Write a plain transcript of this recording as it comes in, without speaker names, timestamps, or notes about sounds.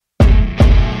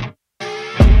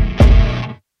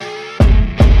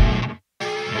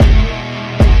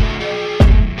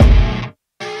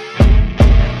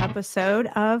episode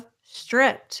of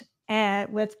Stripped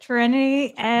with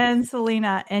Trinity and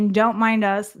Salina. And don't mind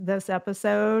us this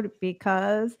episode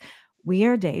because we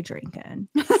are day drinking.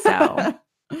 So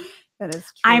that is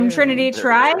true. I'm Trinity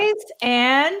Trice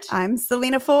and I'm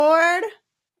Salina Ford.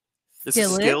 This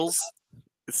is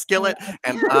Skillet,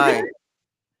 and I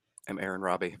am Aaron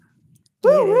Robbie.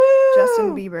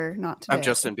 Justin Bieber, not today. I'm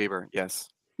Justin Bieber, yes.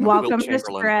 Welcome to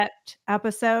Stripped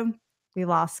episode. We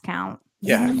lost count.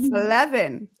 Yeah.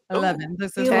 11.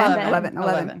 This is 11.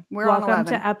 We're Welcome on 11.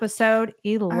 to episode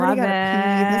 11. I already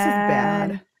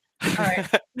gotta pee. This is bad. All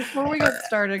right. Before we get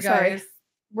started, guys,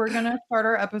 we're going to start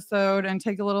our episode and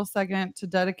take a little second to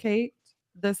dedicate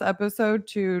this episode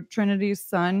to Trinity's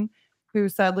son, who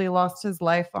sadly lost his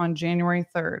life on January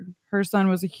 3rd. Her son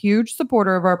was a huge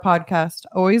supporter of our podcast,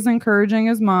 always encouraging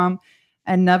his mom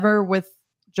and never with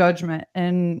judgment.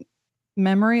 In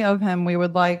memory of him, we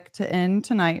would like to end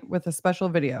tonight with a special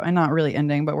video. And not really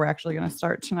ending, but we're actually going to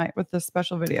start tonight with this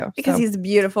special video. Because he's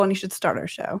beautiful and he should start our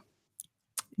show.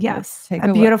 Yes, take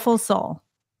a beautiful soul.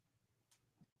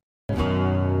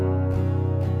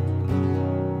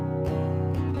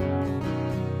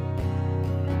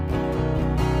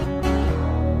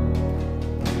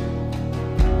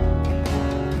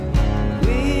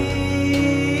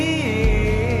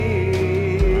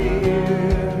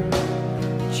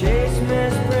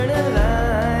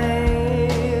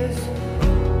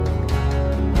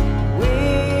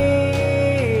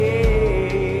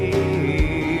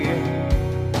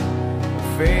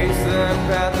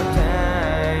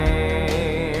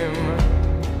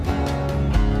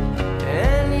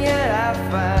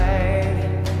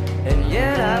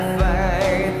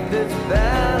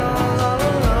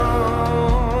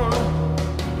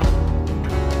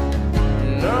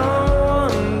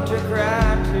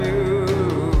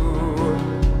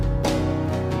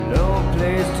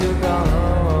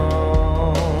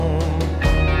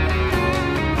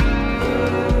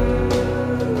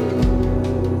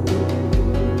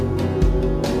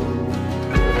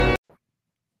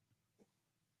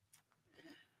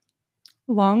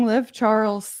 Long live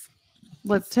Charles.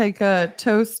 Let's take a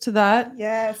toast to that.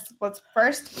 Yes. Let's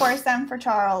first pour some for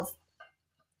Charles.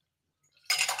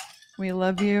 We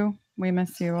love you. We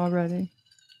miss you already.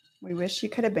 We wish you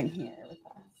could have been here with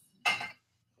us.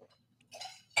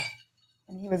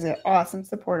 And he was an awesome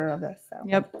supporter of this. So.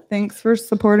 Yep. Thanks for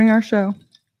supporting our show.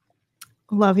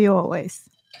 Love you always.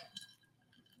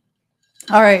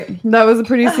 All right. That was a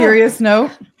pretty serious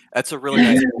note. That's a really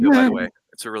nice video, by the way.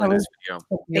 It's a really nice video.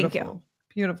 Thank you.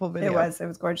 Beautiful video. It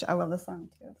was gorgeous. I love the song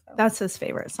too. So. That's his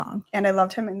favorite song. And I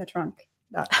loved him in the trunk.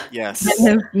 Yes.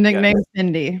 And his nickname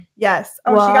Cindy. Yes.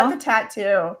 Oh, well, she got the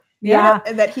tattoo. Yeah.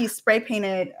 That he spray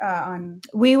painted on.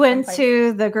 We went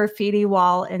to the graffiti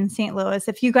wall in St. Louis.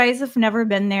 If you guys have never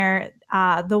been there,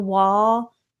 the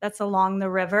wall that's along the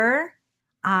river.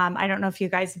 I don't know if you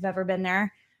guys have ever been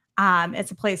there.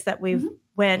 It's a place that we've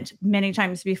went many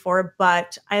times before,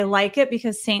 but I like it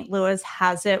because St. Louis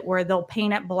has it where they'll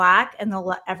paint it black and they'll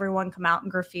let everyone come out and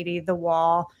graffiti the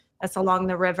wall that's along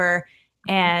the river.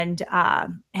 And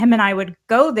him and I would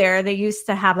go there. They used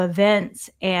to have events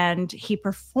and he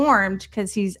performed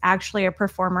because he's actually a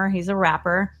performer. He's a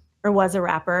rapper or was a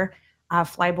rapper,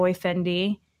 Flyboy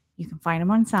Fendi. You can find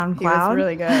him on SoundCloud. He was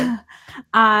really good.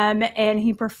 And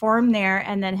he performed there.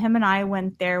 And then him and I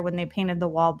went there when they painted the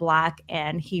wall black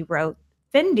and he wrote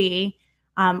Fendi,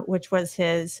 which was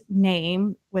his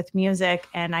name with music.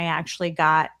 And I actually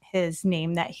got his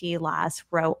name that he last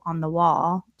wrote on the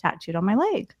wall tattooed on my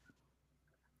leg.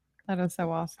 That is so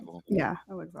awesome. Yeah,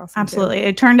 that was awesome. Absolutely. Too.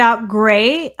 It turned out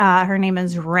great. Her name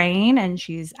is Rain and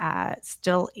she's at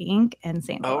Still Ink in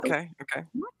St. Louis. Okay.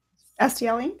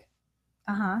 STL Ink?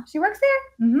 She works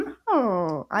there? Mm-hmm.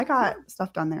 Oh, I got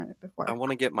stuff done there before. I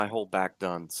want to get my whole back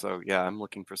done. So, yeah, I'm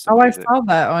looking for some. Oh, I saw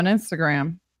that on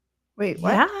Instagram. Wait,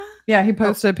 what? Yeah. Yeah, he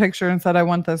posted a picture and said, I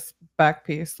want this back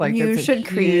piece. Like, you it's should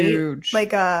create huge...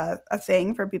 like a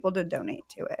thing for people to donate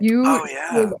to it. You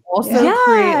would also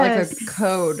create like a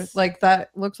code. Like, that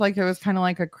looks like it was kind of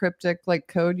like a cryptic like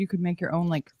code. You could make your own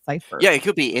like cipher. Yeah, it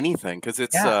could be anything because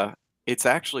it's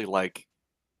actually like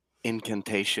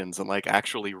incantations and like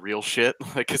actually real shit.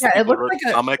 Like, it looks like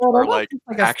a comic or like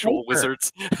actual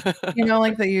wizards. You know,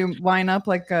 like that you line up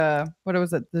like what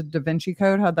was it? The Da Vinci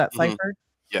Code had that cipher.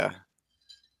 Yeah.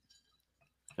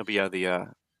 It'll be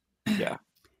yeah.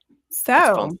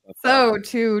 So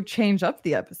to change up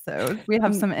the episode, we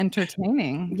have some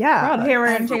entertaining. Yeah, here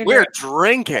we're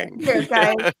drinking. Cheers,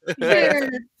 guys.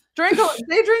 Cheers.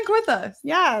 They drink with us.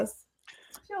 Yes.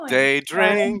 Day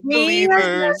drink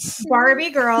believers.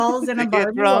 Barbie girls in a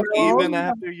Barbie drunk world. even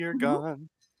after you're gone.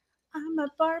 I'm a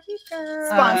Barbie girl.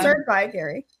 Sponsored by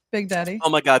Gary. Big Daddy. Oh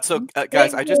my God! So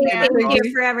guys, I just thank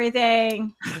you for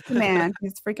everything. Man,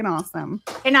 he's freaking awesome.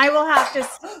 And I will have to.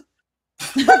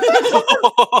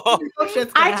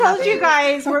 I told you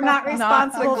guys we're not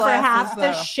responsible for half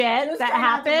the shit that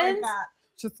happens.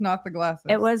 Just not the glasses.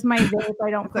 It was my vape.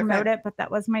 I don't promote it, but that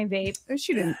was my vape.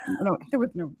 She didn't. No, there was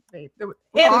no vape. It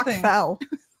rock fell.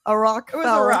 A rock It was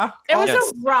fell. a rock. It was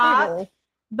Yes. a rock. Table.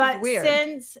 But Weird.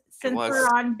 since was. we're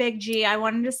on Big G, I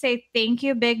wanted to say thank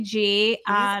you, Big G.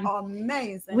 He's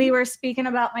amazing. We were speaking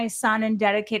about my son and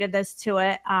dedicated this to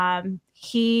it.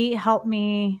 He helped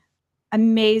me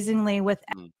amazingly with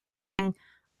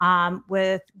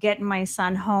getting my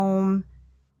son home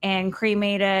and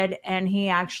cremated, and he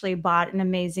actually bought an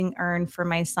amazing urn for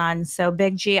my son. So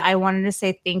Big G, I wanted to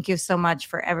say thank you so much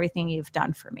for everything you've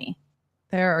done for me.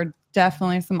 There are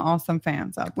definitely some awesome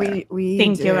fans out there. We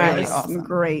Thank you, do. guys. Awesome.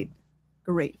 Great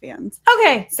fans.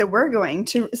 Okay. So we're going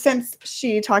to, since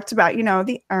she talked about,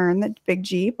 the urn that Big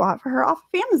G bought for her off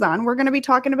of Amazon, we're going to be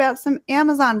talking about some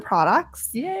Amazon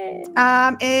products. Yay.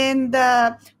 And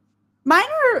mine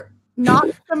are not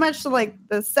so much like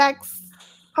the sex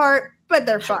part, but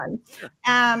they're fun.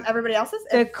 Everybody else's?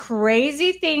 The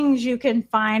crazy things you can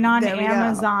find on There we go.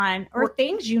 Amazon or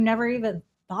things you never even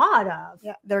thought of.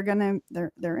 Yeah,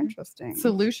 they're interesting.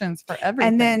 Solutions for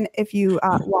everything. And then if you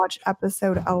watch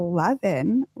episode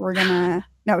 11, we're gonna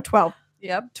 12.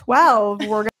 Yep. 12,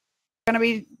 we're gonna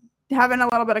be having a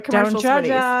little bit of commercials. Don't judge for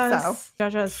these, us.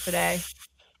 Judge us today.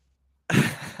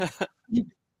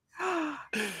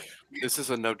 This is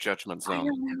a no judgment zone.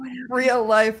 Real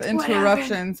life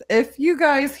interruptions. If you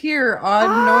guys hear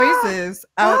odd noises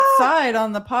outside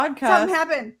on the podcast, Something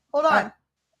happened. Hold on.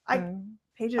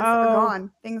 Pages are gone.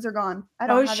 Things are gone. I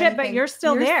don't have shit, anything. but you're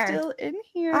still there. Still in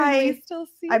here. I still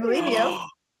see. I believe you.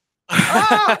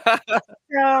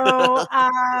 So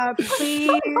please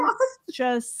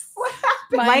just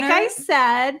like I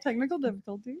said, Technical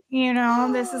difficulty.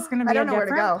 this is going to I be a don't know where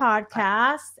to different go.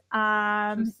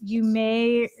 podcast. You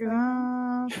may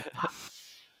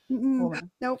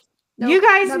Nope. you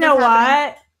guys nothing's know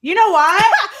happening. what? You know what?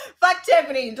 Fuck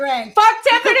Tiffany, drink. Fuck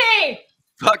Tiffany.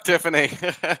 Fuck Tiffany.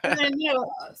 And then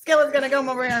Skillet's gonna come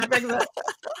over here and fix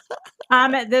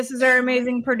it. This is our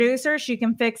amazing producer. She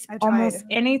can fix I tried. almost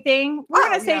anything. We're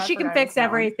gonna say I she can forgot fix it was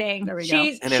everything. There we go.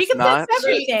 She And can if not, fix She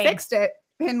everything. fixed it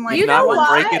in like You Not know one,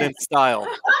 what? break it in style.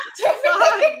 You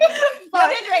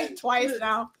have to drink twice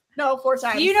now. No, 4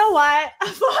 times. You know what?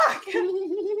 Fuck.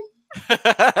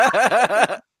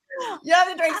 You have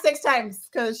to drink 6 times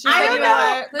because she I said don't you know.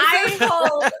 have it. This is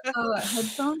called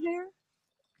headphone hair.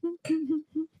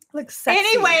 Looks sexy.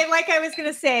 Anyway, like I was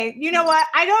gonna say, you know what?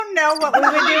 I don't know what we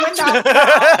would do without.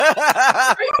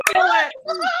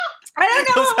 I don't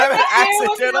know Was what we that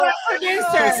would do accidental? without a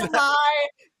producer. Oh my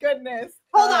goodness.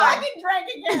 Hold on. I can drink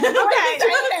again.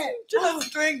 Okay.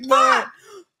 Just drink Fuck.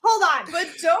 Hold on. But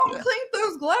don't clink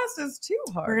those glasses too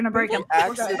hard. We're gonna break them.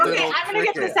 Accidental Okay, I'm gonna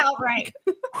get cricket. this out right.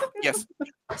 Yes.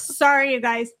 Sorry, you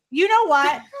guys. You know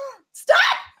what? Stop.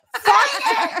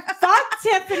 Fuck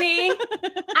Tiffany.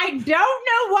 I don't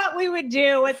know what we would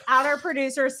do without our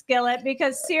producer Skillet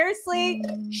because seriously,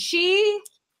 she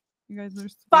You guys are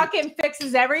sweet. fucking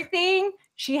fixes everything.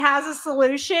 She has a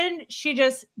solution. She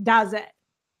just does it. It's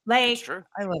Like true.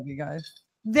 I love you guys.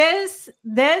 this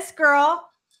girl.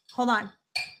 Hold on.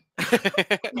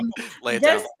 Lay it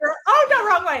This down. girl. Oh no,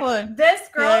 wrong way. Hold on. This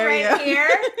girl There you right go. here.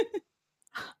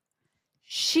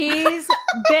 She's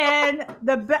been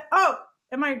the best. Oh,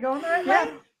 am I going the right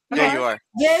way? Yeah, you are.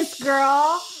 This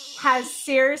girl has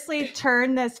seriously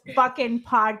turned this fucking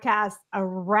podcast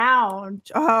around.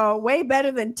 Oh, way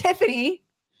better than Tiffany.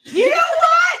 You know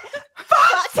what?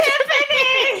 Fuck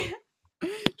Tiffany.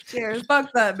 Cheers.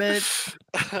 Fuck that bitch.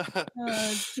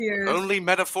 Cheers. Only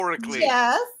metaphorically.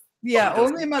 Yes. Yeah,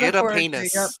 only Get a metaphorically.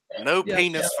 penis. Yep. No Yep,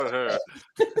 penis yep. for her.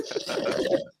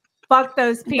 Fuck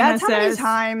those penises. That's how many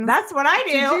times. That's what I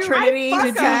do. Did you, Trinity, I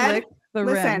did fuck you them. lick the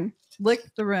rim? Listen. Lick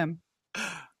the rim.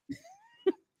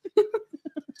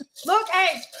 Look,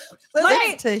 hey,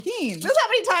 Listen. Tahine. This is how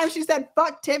many times she said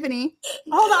 "fuck Tiffany."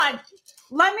 hold on.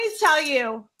 Let me tell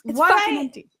you It's what fucking I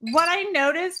empty.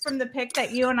 noticed from the pic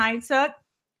that you and I took.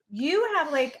 You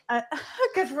have like a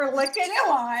because we're licking.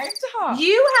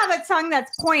 You have a tongue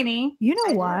that's pointy. You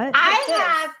know what?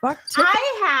 I Fuck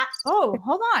Tiffany. have. Oh,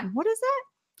 hold on. What is that?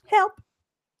 Help.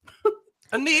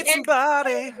 I need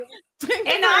somebody.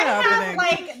 And I have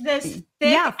like this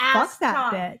thick ass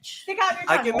tongue. bitch. Stick out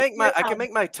your I tongue. can make Your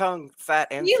my tongue. tongue fat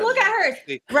and You look at feminine. hers.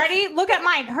 See, Ready? Look at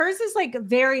mine. Hers is like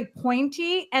very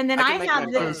pointy, and then I I can make have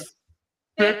mine this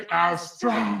thick ass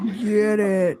tongue. Get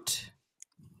it.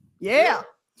 Yeah.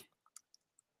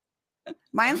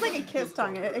 Mine's like a kiss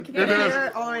tongue. It can It go is.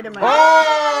 here all the way to my.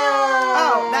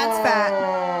 Oh, that's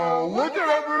fat. Look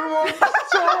at everyone's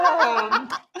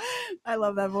tongue. I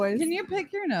love that voice. Can you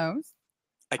pick your nose?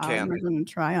 I can. I'm gonna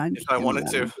try on. If I wanted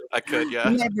to, I could, yeah.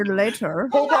 Maybe later.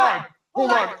 Hold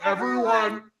on,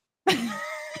 everyone.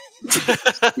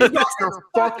 You got your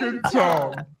fucking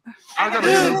tongue. I gotta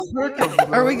get a pic of this.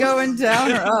 Are we going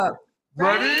down or up?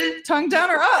 Ready? Tongue down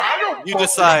or up? I don't You fucking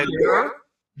decide. care.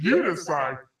 You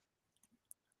decide.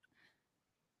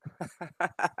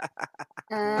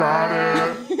 Got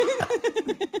it.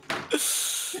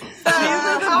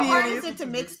 How hard is it to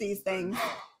mix these things?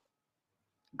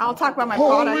 I'll talk about my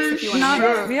Holy products if you want.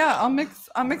 shit. Yeah, I'll mix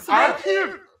it I up.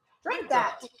 can't. Drink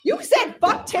that. You said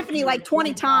fuck Tiffany like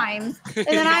 20 times. And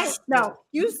then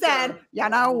you said, you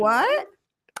know what?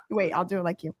 Wait, I'll do it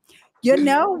like you. You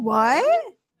know what?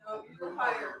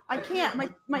 I can't.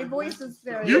 My voice is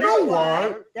very. You know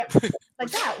what? Yep. Like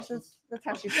that. That's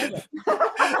how she says it.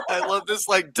 I love this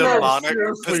like No, demonic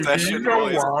seriously, possession you know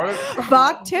voice. what?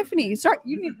 Fuck Tiffany. Sorry,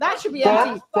 that should be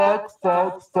empty.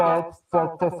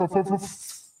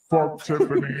 Fuck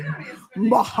Tiffany.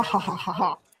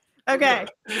 Okay,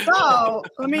 so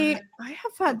I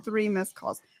have had 3 missed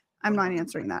calls. I'm not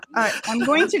answering that. All right, I'm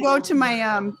going to go to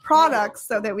my products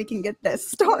so that we can get this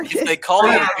started. If they call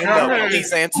you,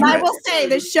 please answer And I it. will say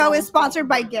the show is sponsored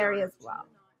by Gary as well.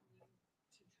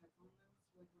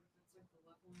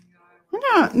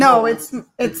 No,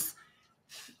 it's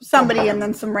somebody and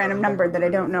then some random number that I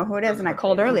don't know who it is, and I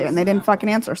called earlier and they didn't fucking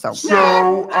answer. So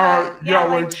Yeah,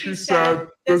 like she said,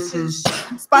 this is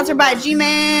sponsored by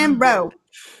G-Man Bro,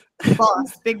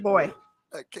 boss, big boy.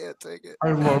 I can't take it.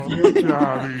 I love you,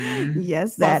 Daddy.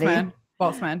 Yes, Boss Daddy. man.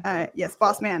 Boss man. Yes,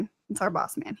 boss man. It's our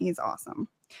boss man. He's awesome.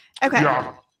 Okay.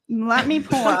 Yeah. Let me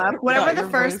pull up whatever the Your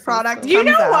first voice is product. so- You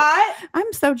comes know up. what?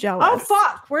 I'm so jealous. Oh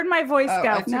fuck! Where'd my voice Oh, go?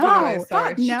 I took it No, away, sorry.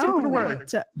 fuck, She took it no. away.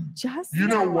 Just You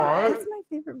know what? That's my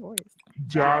favorite voice.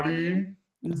 Daddy,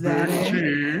 Daddy.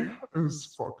 G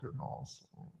is fucking awesome.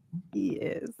 He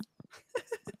is.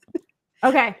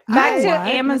 Okay, back Oh, to what?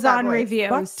 Amazon Fuck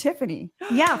reviews. Tiffany.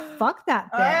 Yeah, fuck that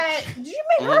All bitch. right. Did you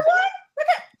make her one? Look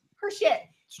at her shit.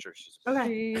 It's true. She's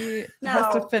Okay. She No,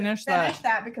 has to finish Finish that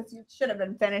that because you should have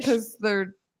been finished. because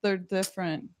they're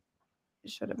different. It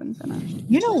should have been finished.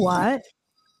 You know what?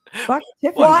 Fuck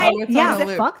Tiffany. Why? Oh, it's on Yeah, the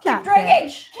loop. fuck that Keep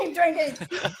bitch. drinking. Keep drinking.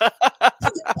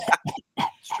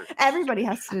 It's true. Everybody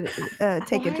has to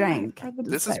take a drink.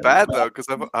 This is bad though, because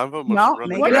I've almost No, run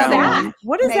make What it is another that? one.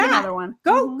 What is Make that? another one.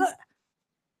 Go.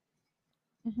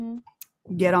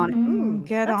 Get on it.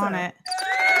 Get that's on a- it.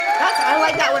 I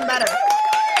like that one better.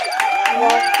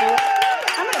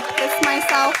 I'm gonna piss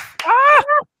myself.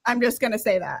 I'm just gonna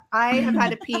say that. I have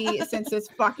had to pee since this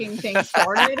fucking thing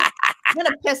started. I'm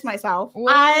gonna piss myself. We'll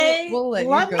let you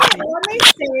let go. me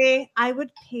say, I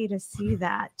would pay to see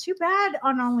that. Too bad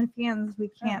on OnlyFans we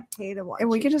can't pay to watch. And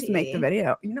we you can just make the pee.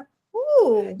 video.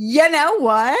 Ooh, You know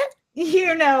what?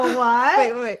 you know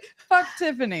what? Wait. Fuck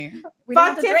Tiffany. We don't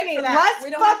Fuck have to drink Tiffany. for that. Let's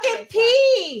We don't have to fucking drink for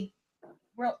that. pee.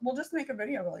 We'll just make a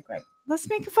video really quick. Let's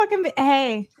make a fucking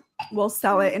hey We'll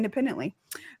sell it independently.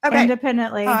 Okay.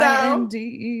 independently. So-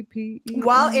 INDEPE.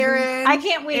 While Aaron, I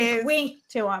can't wink. is- Wink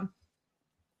to him.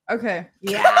 Okay.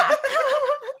 Yeah.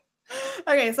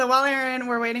 okay, so while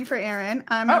we're waiting for Aaron,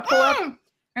 I'm gonna pull up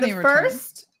Any the return.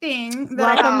 first thing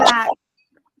that Welcome back.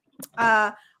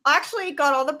 I actually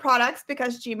got all the products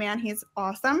because G-Man, he's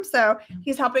awesome. So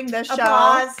he's helping this show.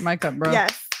 Applause. Mic up, bro.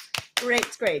 Yes. Great.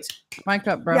 Mic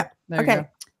up, bro. Yeah. There Okay. you go.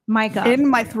 Micah, In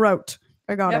my throat.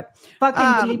 I got Yep.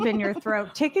 fucking deep in your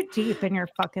throat. Take it deep in your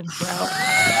fucking throat.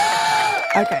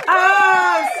 it. Okay.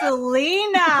 Oh,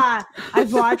 Salina.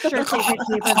 I've watched her take it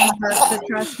deep in the throat, so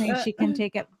trust me, she can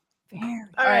take it very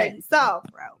All right. So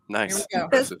Nice. Here we go.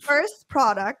 this Impressive. first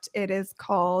product, it is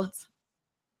called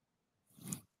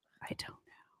I don't know.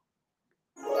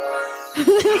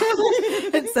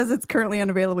 It says it's currently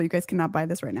unavailable. You guys cannot buy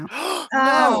this right now. Oh,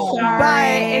 No. sorry.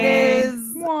 But it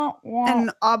is Wah, wah.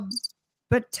 an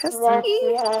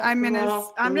obituary.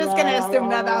 I'm just gonna assume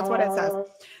that that's what it says.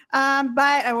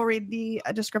 But I will read the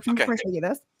description Okay. before I show you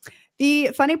this. The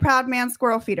Funny Proud Man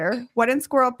Squirrel Feeder, wooden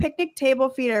squirrel picnic table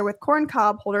feeder with corn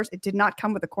cob holders. It did not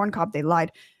come with a corn cob. They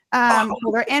lied.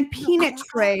 Holder and peanut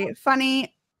tray.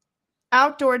 Funny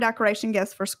outdoor decoration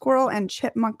gifts for squirrel and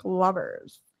chipmunk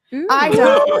lovers. Ooh. I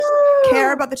don't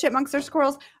care about the chipmunks or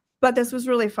squirrels, but this was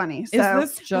really funny. So,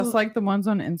 Is this just like the ones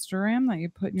on Instagram that you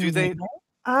put in your Do they- window?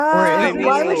 Or is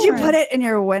why it would you different? put it in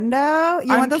your window?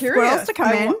 You I'm want the curious. squirrels to come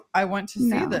I in? I want to see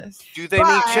No. this. Do they mean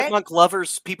But- chipmunk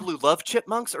lovers, people who love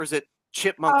chipmunks, or is it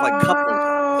chipmunk like couple?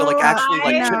 So, like, actually,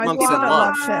 like, I chipmunks and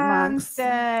love love chipmunks.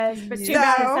 this, but too So,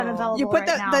 bad it's unavailable you put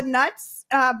right now. the nuts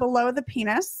below the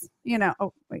penis. You know.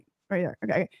 Oh wait, right there.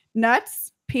 Okay.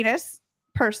 Nuts, penis,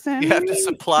 person. You have to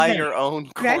supply Okay. your own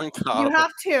Okay. corn cob. You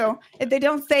have to. If they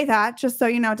don't say that, just so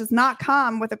you know, it does not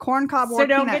come with a corn cob So or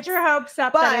don't peanuts. get your hopes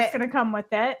up that it's But- going to come with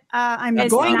it. I'm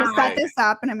It's going to not. set this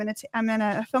up, and I'm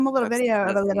gonna film a little That's- video of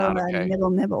a that's little not okay.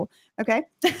 nibble. Okay.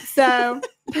 So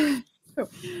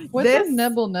What this- does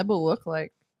nibble look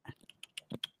like?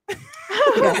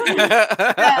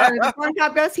 the corn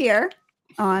cob goes here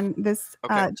on this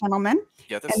Okay. gentleman,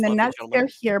 Yeah, this and the lovely nuts gentleman.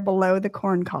 go here below the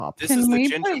corn cob. This is Can the we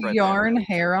gingerbread put man. yarn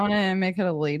hair on it and make it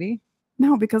a lady?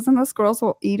 No, because then the squirrels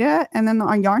will eat it, and then the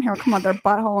yarn hair will come out their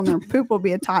butthole, and their poop will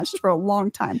be attached for a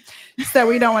long time. So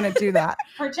we don't want to do that.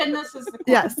 Pretend this is the corn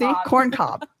Yeah, see, cob. corn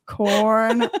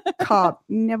cob,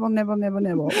 nibble, squirrel,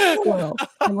 nibble.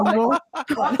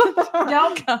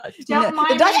 Don't Yeah.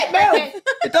 mind It doesn't me. move.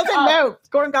 It doesn't move.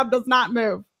 Corn cob does not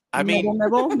move. I mean,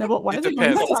 nibble. Why it is it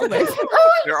going depends. sideways?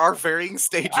 There are varying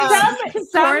stages.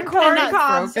 Some corn nuts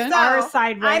cobs broken. are So,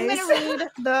 sideways. I'm going to read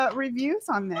the reviews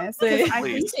on this because I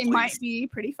think Please, they might be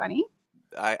pretty funny.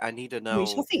 I need to know. We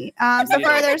shall see. I So need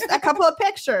far, to- there's a couple of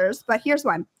pictures, but here's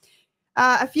one.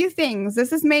 A few things.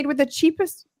 This is made with the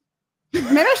cheapest.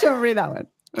 Maybe I shouldn't read that one.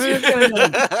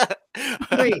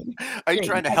 Read. Are you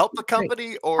trying to help the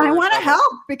company or? I want to trying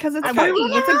help because it's Okay. funny. I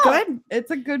wanna It's a help. good.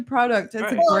 It's a good product. It's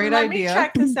Right. a Well, great let me idea.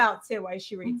 check this out too while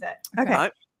she reads it. Okay.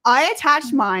 I- I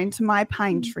attached mine to my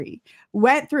pine tree.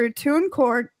 Went through two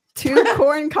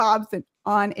corn cobs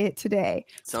on it today.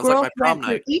 Sounds like my prom went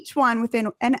through night. each one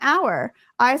within an hour.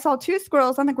 I saw two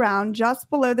squirrels on the ground just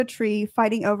below the tree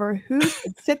fighting over who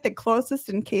should sit the closest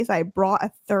in case I brought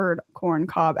a third corn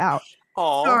cob out.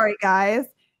 Aw, Sorry, guys.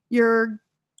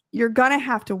 You're gonna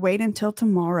have to wait until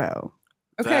tomorrow.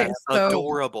 Okay, that's so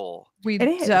adorable. we It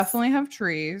is. definitely have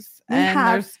trees, We and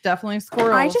have- there's definitely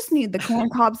squirrels. I just need the corn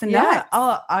cobs and yeah.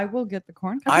 nuts. I will get the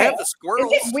corn. I Okay. have the Is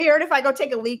squirrels. it weird if I go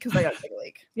take a leak? Because I gotta take a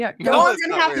leak. Yeah, No, You're it's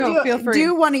gonna not have to weird. No, feel do, free.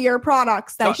 do one of your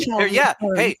products that Here, shows. yeah.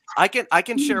 corn. Hey, I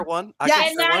can share one. I Yeah, can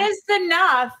And share that one. is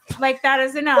enough. Like that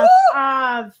is enough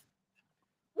of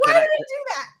Why Can did I- I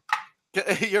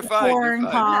do that? You're fine. corn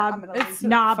You're fine. I'm cob. gonna it's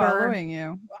leave. knobber. following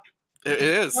you. It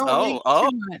is. Don't Oh, leak oh,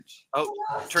 too much.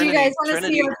 oh. Do you guys want to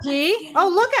Trinity, see her pee? Oh,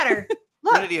 look at her.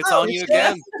 Look. Trinity, it's Oh, on you shit.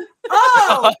 again.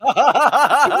 Oh,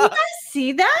 you guys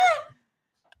see that?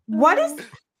 What is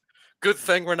Good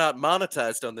thing we're not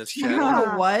monetized on this channel.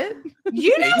 Yeah. What?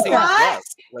 you know 18 what?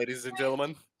 plus, ladies and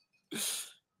gentlemen.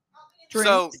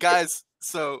 So, guys,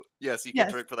 yes, you can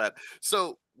Yes. drink for that.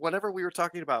 So, whenever we were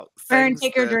talking about Aaron, things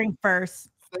take your that- drink first.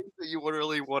 things that you would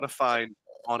really want to find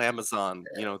on Amazon,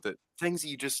 the things that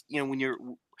you just, when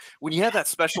you have that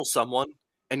special someone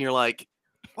and you're like,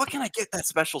 what can I get that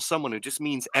special someone who just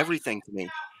means everything to me?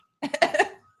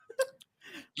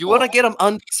 You want to get them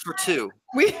undies for $2.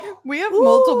 We have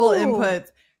multiple Ooh. inputs.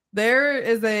 There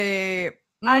is a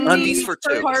Undies for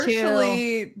 $2.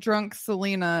 partially drunk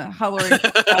Selena hollering.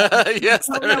 Yes.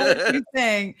 I don't know what she's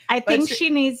saying. I But think she- she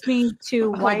needs me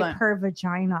to Hold wipe on. her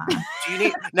vagina. Do you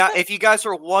need now? If you guys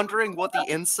are wondering what the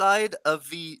inside of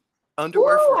the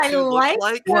underwear Ooh, for I $2 like looks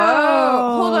like,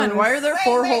 Whoa! Hold on. Why are there Wait,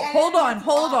 four? wait, Hold on.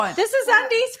 Hold on. This is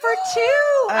undies for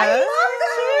 $2. I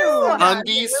love $2.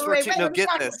 Undies for $2. No, get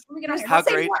this. How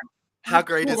great? How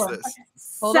great is this?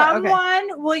 Hold on, okay.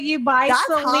 Someone, will you buy That's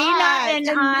Selena hot. and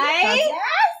And I?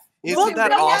 Isn't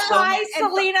that will you awesome? buy And-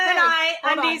 Selena and I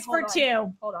hold on, undies for hold on.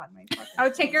 $2? Hold on. my fucking- Oh,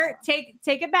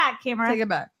 take it back, camera. Take it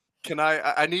back. Can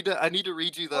I need to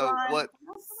read you though Hold on. what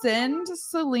Send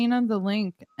Selena the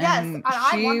link, Yes, and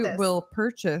I want she this. will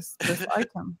purchase this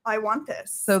item. I want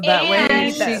this. So that way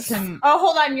And- she can, Oh,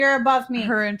 hold on, you're above me.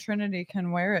 her and Trinity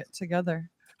can wear it together.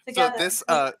 Together.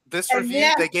 so this And review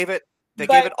then- they gave it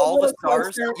but all a the little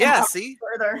stars. closer. Yeah, see,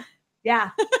 further.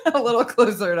 Yeah, A little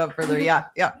closer it up further. Yeah,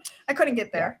 yeah. I couldn't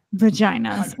get there.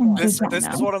 vaginas. this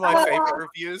is one of my favorite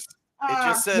reviews. It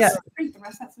just says, Yeah. Drink the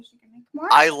rest of that so she can make more.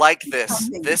 "I like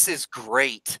this. This is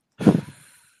great."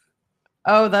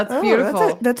 Oh, that's Oh,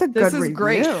 beautiful. That's a This good is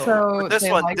great. review. So This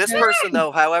they one, like this it? person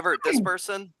though, however, this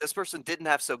person didn't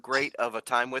have so great of a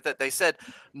time with it. They said,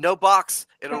 "No box.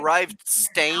 It arrived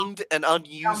stained and Don't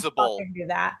unusable." fucking do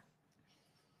that.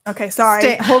 Okay,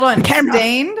 sorry. Hold on. Camera.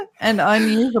 Stained and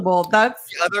unusable.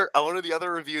 That's One of the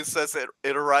other reviews says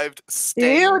it arrived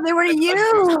stained. Ew, they were and used.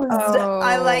 unusable.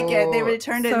 I like it. They Oh,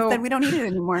 returned it so- and said we don't need it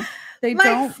anymore. they Like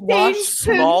don't stained wash poop.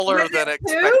 Smaller Was than it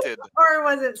expected. Or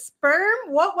was it sperm?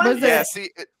 What was, Was it? Yeah, see,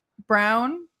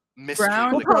 brown. mystery. Brown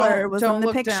to What go. color was Don't on the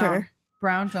look picture? down.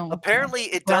 Brown don't. look Apparently,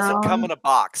 it doesn't come Brown. in a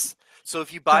box. So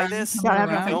if you buy Brown this, comes Yeah, I have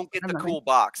around. nothing. don't get the I'm not cool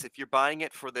box. If you're buying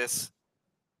it for this,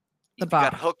 if you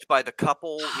got hooked by the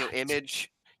couple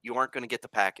image, you aren't going to get the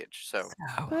package. So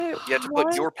you have to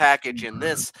put your package in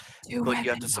this, but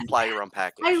you have to supply your own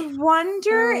package. I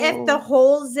wonder if the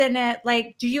holes in it,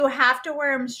 like, do you have to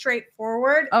wear them straight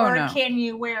forward, or can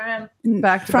you wear them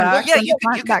back to back? Well, yeah, you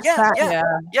could, yeah.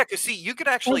 Because see, you could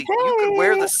actually you could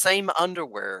wear the same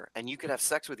underwear, and you could have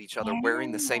sex with each other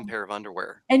wearing the same pair of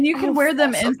underwear, and you can wear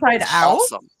them inside out.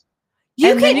 Awesome.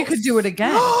 Then you could do it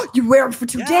again. You wear them for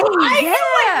 2 days.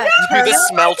 Yeah. You do the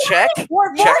smell check. Check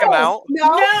them out.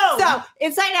 No. So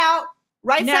inside out,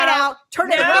 right side out,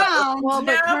 turn it around. Well,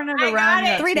 but turn it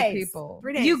around. 3 days. People.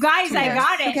 3 days. You guys, I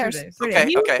got it. 2 days. Okay.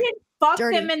 You can fuck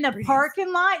Dirty. them in the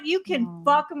parking lot. You can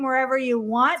fuck them wherever you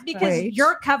want because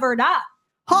you're covered up.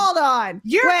 Hold on.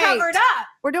 You're covered up.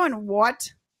 We're doing what?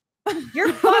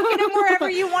 You're fucking them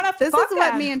wherever you want to. This is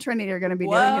what me and Trinity are going to be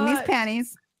doing in these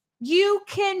panties. You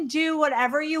can do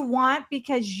whatever you want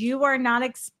because you are not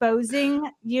exposing,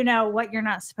 what you're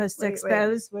not supposed to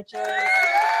expose, which is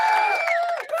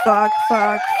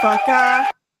fucka.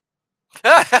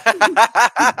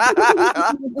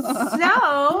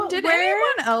 So, did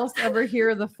anyone else ever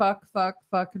hear the fuck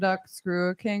duck, screw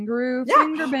a kangaroo,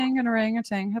 finger bang an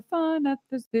orangutan, have fun at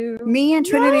the zoo? Me and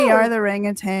Trinity are the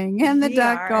orangutan and the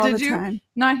duck all Did the you time.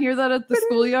 Not hear that at the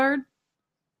schoolyard?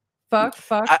 Fuck.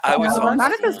 I was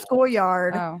not at the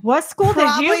schoolyard. Oh. What school did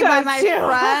you go by my to?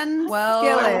 friend I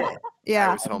Skillet.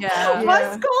 Yeah. was home. What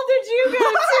school did you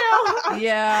go to?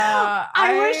 Yeah.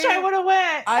 I wish I would have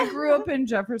went. I grew up in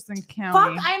Jefferson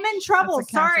County. Fuck, I'm in trouble. That's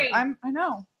a county. Sorry. I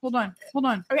know. Hold on.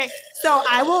 Okay, so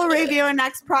I will review a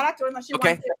next product unless she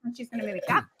wants to, and she's going to maybe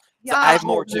cap. So I have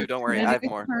more too. Don't worry. I have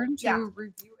more. Review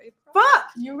a Fuck.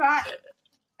 You got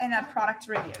a product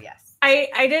to review, yes.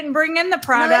 I didn't bring in the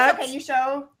product. No, that's okay. You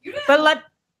show. You did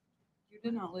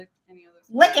not lick any of this.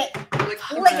 Lick it.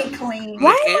 Lick it clean.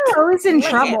 Why am I always in Lick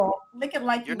trouble? Lick it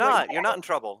like You're not. You're not in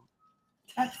trouble.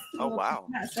 Oh wow.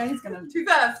 Daddy's gonna Too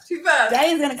fast.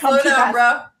 Daddy's gonna come Slow down,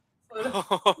 bro.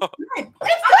 It's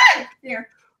good. Here.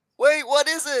 Wait, what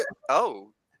is it?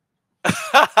 Oh.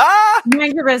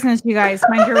 Mind your business, you guys.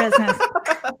 Mind your business.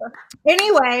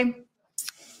 Anyway.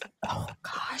 Oh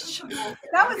gosh.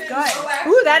 That was good.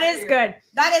 Ooh, that is good.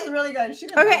 That is really good.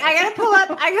 Okay, I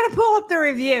gotta pull up the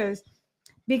reviews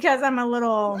because I'm a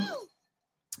little,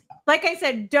 like I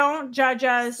said, don't judge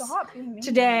us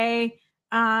today.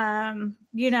 I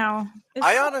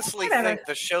honestly think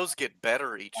the shows get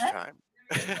better each time.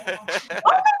 Oh my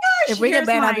gosh! If we get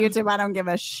banned on YouTube, I don't give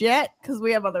a shit because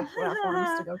we have other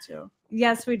platforms to go to.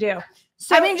 Yes, we do.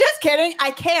 So I mean, just kidding.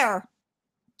 I care.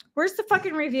 Where's the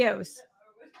fucking reviews?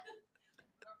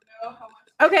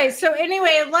 Okay, so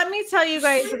anyway, let me tell you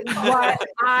guys what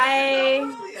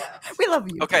we love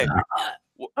you. Okay.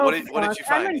 What did you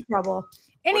find? I'm in trouble.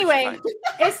 Anyway,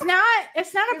 it's not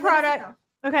a product.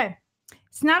 Okay.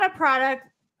 It's not a product.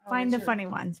 Find the funny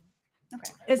ones.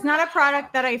 Okay. It's not a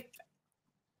product that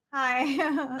Hi.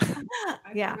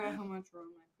 Yeah. How much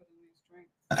rum I put in these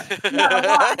drinks. Not a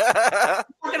lot.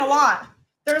 Fucking a lot.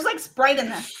 There's like Sprite in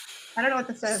this. I don't know what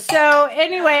this is. So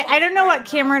anyway, I don't know what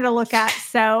camera to look at.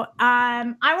 So I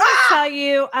want to tell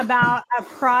you about a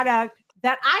product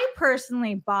that I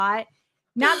personally bought,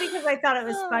 not because I thought it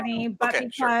was funny, but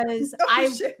because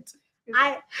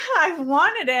I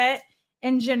wanted it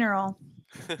in general.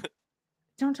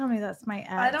 Don't tell me that's my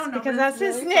ex. I don't know because that's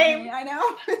really his name. Funny. I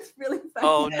know. It's really funny.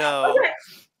 Oh no. Okay.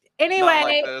 Anyway, Not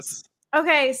like this.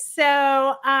 okay,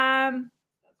 so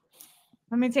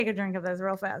let me take a drink of this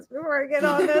real fast before I get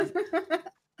on this.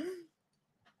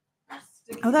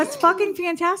 Oh, that's fucking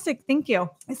fantastic. Thank you.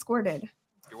 I squirted.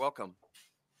 You're welcome.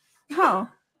 Oh.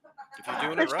 If you're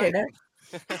doing it right.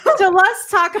 So let's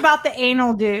talk about the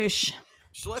anal douche.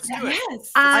 So let's do it.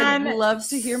 Yes. I'd love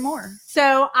to hear more.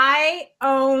 So I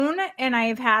own and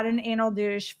I've had an anal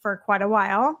douche for quite a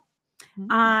while.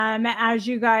 As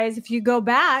you guys, if you go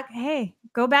back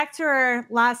to our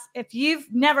last, if you've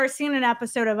never seen an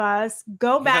episode of us,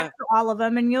 go back to all of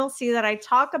them and you'll see that I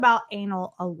talk about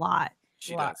anal a lot.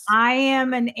 She does. I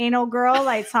am an anal girl.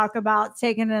 I talk about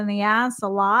taking it in the ass a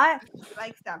lot. She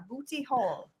likes that booty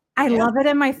hole. I love it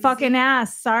in my fucking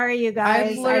ass. Sorry, you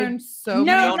guys. I've learned so You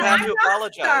many. don't have to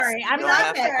apologize. Sorry, I'm You don't not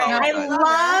have to sorry.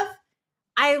 apologize.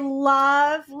 I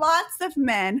love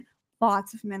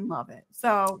Lots of men love it.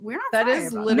 So we're not That sorry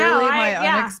is about literally No, my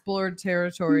yeah. unexplored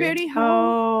territory. Booty hole.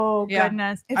 Oh Yeah.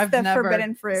 goodness. It's I've the never-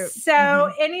 forbidden fruit.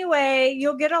 So anyway,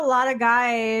 you'll get a lot of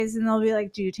guys and they'll be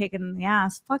like, do you take it in the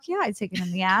ass? Fuck yeah, I take it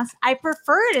in the ass. I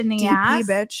prefer it in the DP, ass.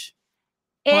 bitch.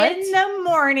 In the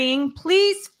morning,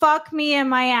 please fuck me in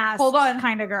my ass. Hold on.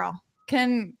 Kind of girl.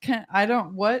 Can I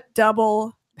don't what?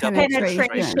 Double Double penetration.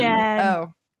 Penetration.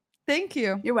 Oh, Thank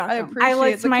you. You're welcome. I appreciate I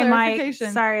licked the my mic.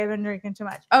 clarification. Sorry, I've been drinking too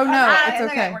much. Oh no, It's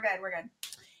it's okay. We're good.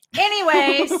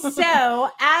 Anyway, so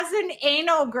as an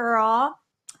anal girl,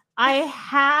 I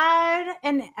had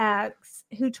an ex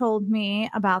who told me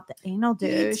about the anal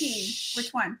douche. Which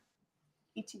one?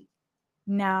 ET.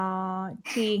 No,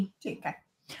 T. Okay.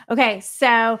 Okay,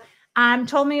 so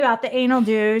told me about the anal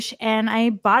douche, and I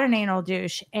bought an anal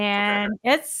douche, and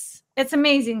it's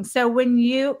amazing. So when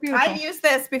you, I've used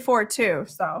this before too,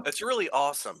 so It's really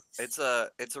awesome. It's a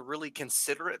really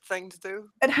considerate thing to do.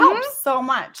 it helps so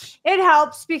much. it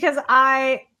helps because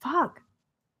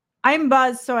I'm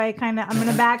buzzed, so I'm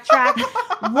gonna backtrack.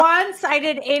 Once I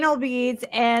did anal beads,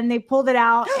 and they pulled it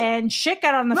out, and shit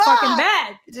got on the fucking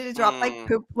bed. Did it drop like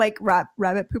poop, like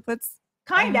rabbit pooplets?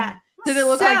 Kinda. Did it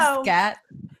look like scat?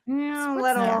 Yeah,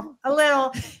 What's a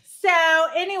little. So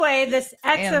anyway, this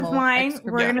ex of Animal mine,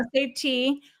 excrement. we're gonna say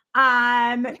T,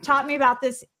 taught me about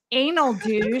this anal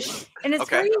douche, and it's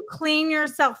where you clean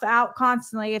yourself out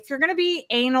constantly. If you're gonna be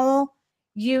anal,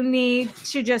 you need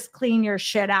to just clean your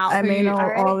shit out. I'm anal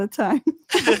all the time.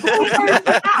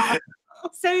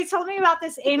 So he told me about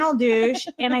this anal douche,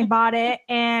 and I bought it,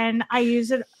 and I use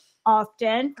it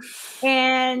often.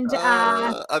 And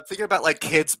I'm thinking about like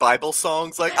kids' Bible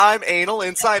songs, like I'm anal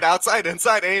inside, outside,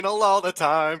 inside, anal all the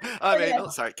time. I'm anal.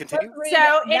 Sorry, continue.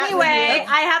 so anyway,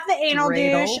 I have the anal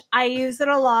Dreidel. douche. I use it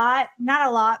a lot, not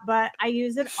a lot, but I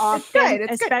use it often, good,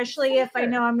 it's good. especially if I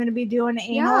know I'm going to be doing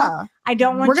anal. Yeah. I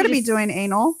don't want We're you gonna to be doing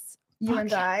anal. You Fuck.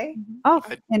 and I. Oh,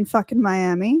 In fucking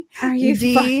Miami. are you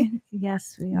D- fucking-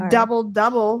 Yes, we are. Double.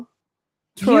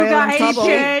 You Troy and guys Trouble.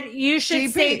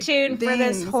 should stay GP. tuned for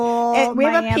this Dings. whole. And we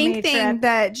have a Miami pink thing trip.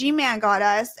 that G-Man got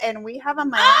us, and we have a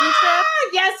Miami trip.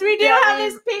 Yes, we do Yeah, have we-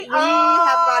 this pink. We have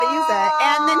got to use it.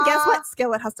 And then guess what?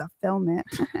 Skillet has to film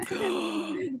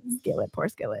it. Poor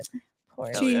Skillet.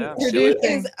 Poor Hell yeah. She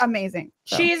is amazing.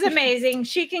 So. She's amazing.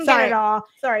 She can Sorry. get it all.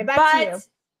 Sorry, back to you. But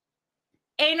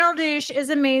anal douche is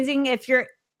amazing if you're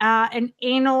an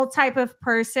anal type of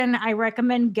person. I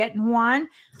recommend getting one.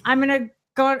 I'm gonna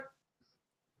go.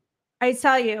 I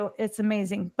tell you, it's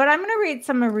amazing. But I'm gonna read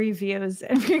some reviews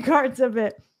in regards of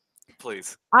it.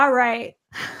 Please. All right.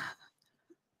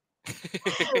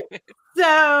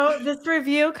 So this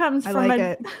review comes I from like a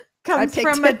it. comes I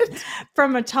from picked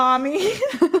from a Tommy.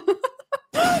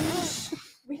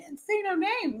 We didn't say no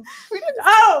names.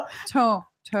 Oh,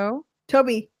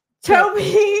 Toby.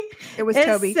 Toby. It was It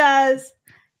Toby. says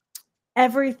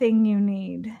everything you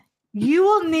need. You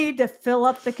will need to fill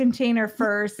up the container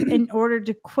first in order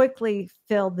to quickly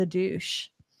fill the douche,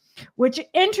 which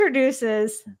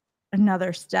introduces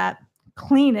another step.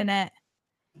 Cleaning it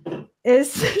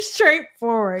is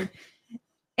straightforward,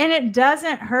 and it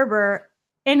doesn't harbor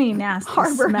any nasty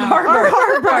smell.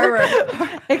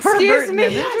 Harbor. Excuse Herbert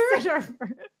me. Manager?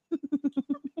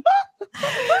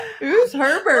 Who's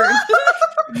Herbert?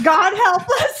 God help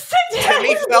us today.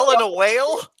 Timmy fell in a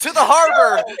whale to the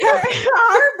harbor.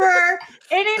 Harbor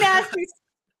any nasty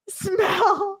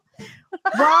smell.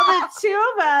 While the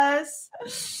two of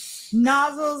us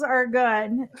nozzles are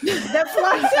good. The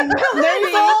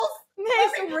flexibility.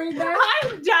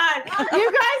 I'm done.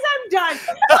 You guys, I'm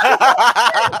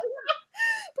done.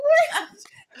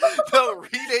 No,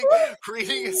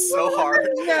 reading is so hard.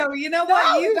 No, you know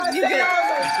what? You get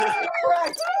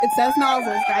It says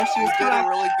nozzles, guys. She was You did a correct.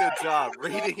 really good job.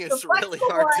 Reading is really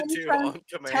hard to do on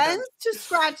command. Tends to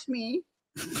scratch me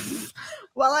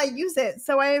while I use it,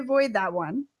 so I avoid that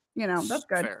one. You know, that's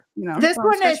good. Fair. You know, This don't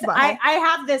one scratch is, the butthole. I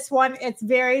have this one. It's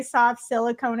very soft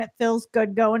silicone. It feels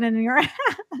good going in your ass.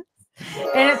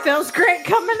 And it feels great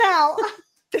coming out.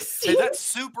 Hey, that's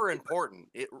super important.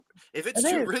 If it's It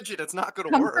too is. rigid, it's not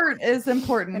going to work. comfort is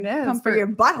important. It is Comfort. for your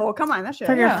butthole. Come on, that shit.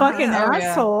 For your Yeah. fucking Oh, yeah.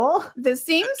 asshole. The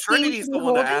seams Trinity's seem the to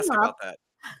one to hold ask him about up, that.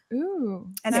 Ooh,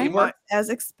 and See, it worked as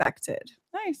expected.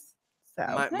 nice.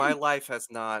 So My life has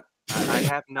not. I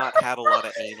have not had a lot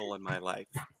of anal in my life.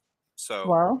 So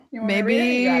Well, You wanna read it?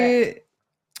 You got maybe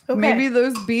Okay. maybe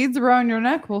those beads around your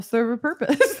neck will serve a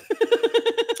purpose.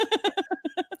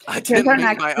 I Here's didn't our meet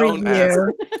next my own ass.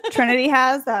 review. Trinity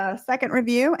has a second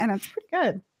review, and it's pretty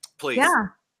good. Please. Yeah.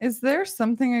 Is there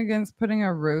something against putting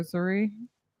a rosary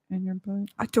in your butt?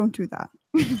 I don't do that.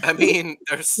 I mean,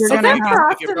 there's You're so gonna many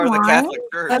have people if you're part of the to Catholic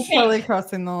Church. That's totally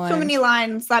crossing the line. So many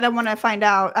lines. I don't want to find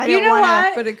out. I You don't know want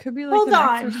what? But it could be like Hold an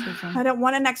on. exorcism. I don't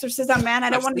want an exorcism, man. I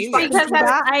don't I've want to seen fucking the do Because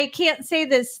that. I can't say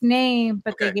this name,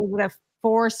 but they Okay. gave it a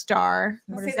 4-star.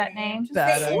 What Say is the that name? Just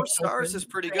say Bad. 4 stars is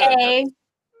pretty good. A.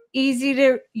 Easy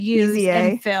to use Easy A.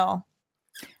 and fill.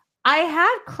 I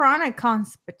had chronic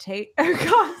constipation. I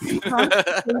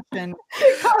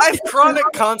have chronic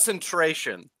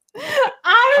concentration.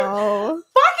 I Oh,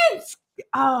 fucking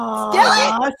Oh,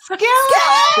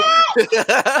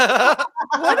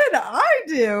 What did I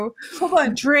do? Hold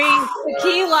on. drink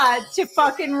tequila to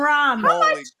fucking rum.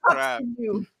 Holy crap.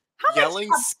 How Yelling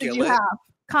much cups did you skillet. have?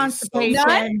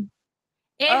 Constipation.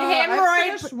 And I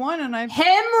hemorrhoid finished one and I added one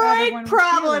hemorrhoid with the other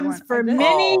problems one. for I did.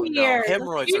 many Oh, no. years.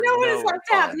 Hemorrhoids You know are what it's no like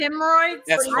to have fun. hemorrhoids?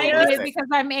 That's I do horrific. because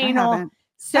I'm I anal. haven't.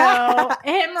 So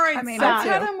hemorrhoids I mean, I've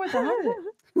suck. had them without it.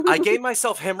 I gave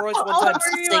myself hemorrhoids one Oh, time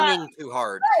where you singing too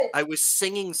hard. I was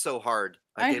singing so hard.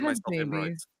 I I gave had myself babies.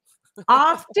 hemorrhoids.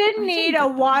 Often need a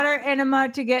water enema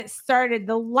to get started.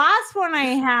 The last one I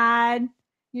had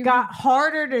got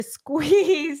harder to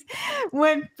squeeze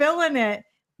when filling it.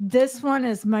 This one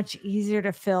is much easier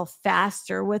to fill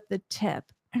faster with the tip.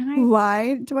 And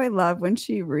Why do I love when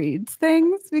she reads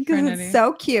things? Because Trinity. it's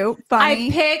so cute, I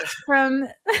funny. picked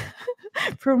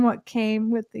from what came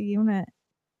with the unit.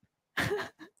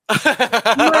 We're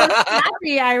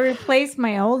happy I replaced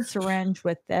my old syringe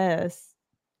with this.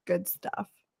 Good stuff. That's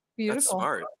Beautiful.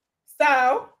 smart.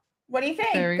 So, what do you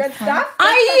think? Very Good smart. stuff?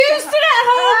 I used it at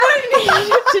home and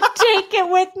needed to take it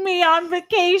with me on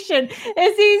vacation.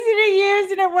 It's easy to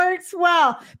use and it works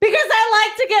well because I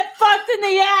like to get fucked in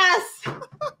the ass.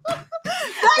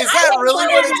 Is that really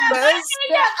what it says?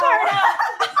 That part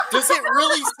up. Does it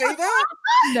really say that?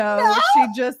 No, she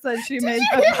just said she made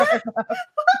that part up.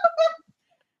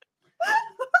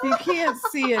 You can't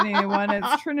see anyone.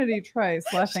 It's Trinity Trice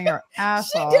laughing her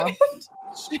ass off.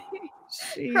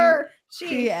 She Where she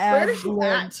is she ad-libbed.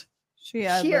 at? She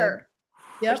ad-libbed. Here.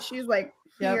 Yep. But she's like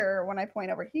Yep. here when I point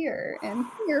over here and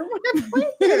here when I point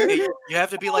here. Hey, you have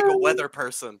to be like a weather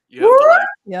person. You have to like.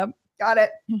 Yep. Got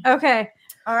it. Okay,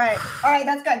 All right. All right.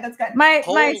 That's good. That's good. my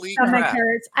Holy stomach crap.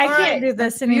 hurts. I All can't right. do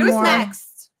this Who's anymore.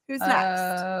 next? Who's next?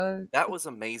 That was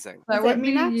amazing. That Is would it me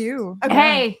be next? you. Okay.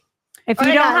 Hey, if All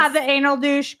you right, don't guys. have the anal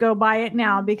douche, go buy it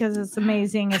now because it's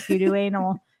amazing if you do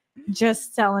anal.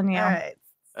 Just telling you. All right.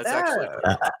 That's actually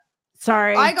So,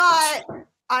 Sorry. I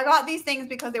got these things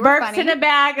because they were Burps funny. in a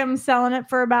bag. I'm selling it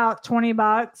for about $20,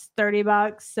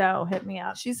 $30. So hit me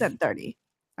up. She said 30.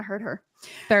 I heard her.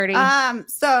 30.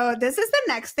 So this is the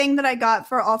next thing that I got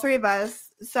for all three of us.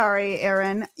 Sorry,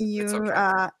 Aaron. It's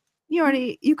You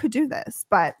okay. you could do this,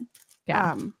 but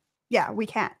Yeah. yeah, we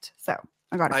can't. So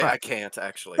I got it. for I us. can't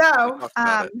actually. We So talked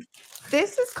about it.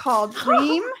 this is called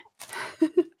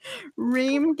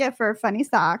Ream Giffer Funny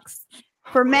Socks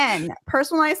for men.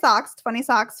 Personalized socks, funny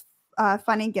socks,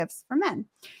 funny gifts for men.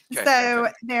 Okay, So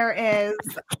okay. there is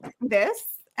this,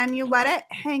 and you let it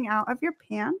hang out of your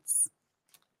pants.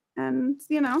 And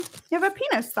you have a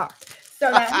penis sock.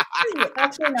 So then,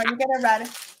 actually no, you get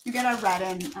a red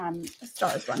and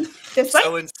stars one. This one,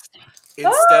 So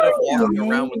instead of Oh, walking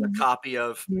around with a copy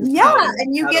of yeah, how to-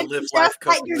 and you how to get live just life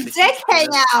let cooking your with a dick huge hang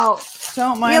penis. out.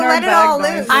 Don't mind You our let it bag all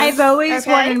noises. loose. I've always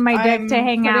Okay. wanted my dick I'm to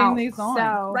hang putting out. these on.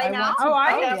 So Right I now? want to- Oh,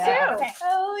 I Oh, am yeah. too. Okay.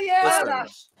 Oh Listen. yeah.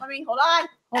 Gosh. Let me hold on.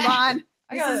 I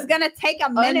This got is gonna take a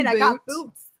minute. I got unboot.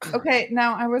 boots. Okay,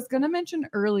 now I was gonna mention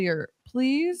earlier,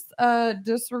 please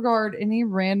disregard any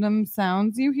random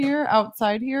sounds you hear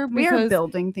outside here We are because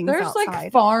building things there's outside.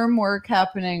 like farm work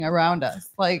happening around us.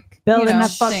 Like Building a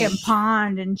things. fucking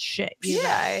pond and shit, you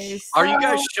guys. Are you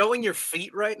guys showing your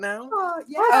feet right now?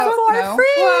 yeah. Oh, for no. free.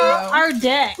 No. Our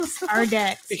dicks. Our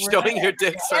dicks. You're showing your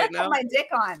dicks I gotta right put now? my dick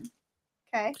on.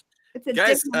 Okay. It's a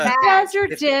Guys, dick uh, bag. Does your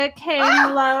If- dick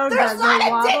hang low? there's Does not it a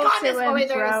dick wobble on this to movie,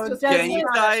 and there is fro? just- Does Can you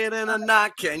it- tie it in a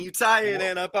knot? Can you tie it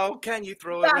in a bow? Can you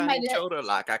throw it Not around my your dick. shoulder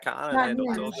like I can't Not handle me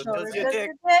on so your does shoulder. your Does dick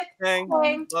your dick hang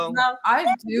hang low? low?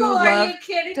 I do Oh, are love. you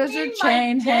kidding Does me? your My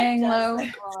chain dick hang does low?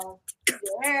 it. Oh.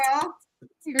 Yeah.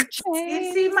 Your You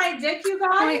chain. see my dick, you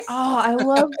guys? Oh, I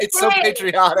love. It's so Hey.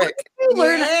 patriotic.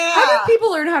 How did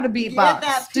people learn how to beatbox?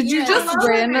 that Did you penis. just I love it,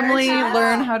 randomly Erica.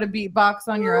 learn how to beatbox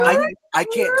on your own? I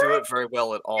can't do it very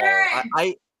well at all.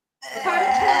 I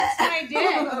my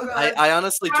dick. I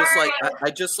honestly just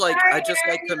like I just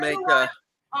like to make Oh,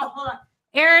 hold on.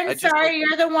 Aaron, I just sorry, like-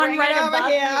 you're the one Bring right it over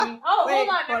above here. me. Oh, Wait, hold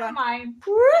on, hold never on. mind.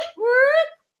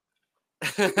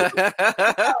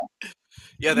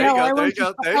 Yeah, there you go. There you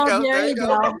go. There you Oh, go. there There you you go.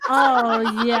 go.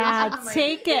 Oh, yeah.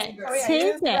 Take it. Oh, yeah, Take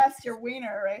you just it. rest your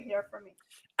wiener right here for me.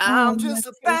 I'm just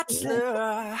a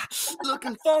bachelor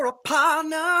looking for a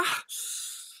partner.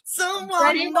 Someone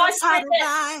Ready, who knows how to watch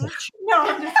ride. No,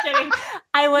 I'm just kidding.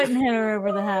 I wouldn't hit her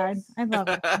over the head. I love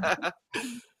it.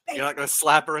 You're not gonna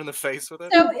slap her in the face with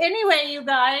it? So anyway, you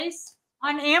guys,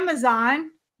 on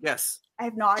Amazon, Yes. I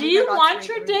have not. do you want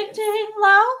your dick to hang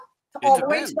low? all the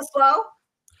way to the depends. flow?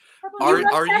 Are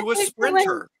you a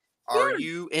sprinter? Are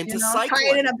you into Tie it in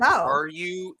cycling? a bow. Are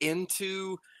you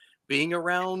into being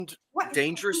around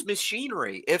dangerous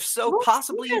machinery? If so, What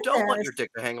possibly you is don't want this? your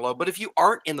dick to hang low. But if you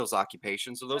aren't in those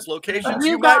occupations or those locations,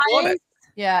 You you might want guys- it.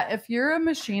 Yeah, if you're a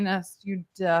machinist, you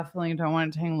definitely don't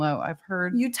want it to hang low. I've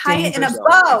heard You tie it in a dangerous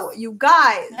bow, you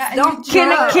guys. Yeah, Don't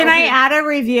Can throw. I add a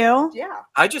review? Yeah.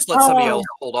 I just let somebody Oh. else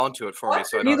hold on to it for me,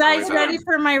 so I don't You have to guys worry about ready it.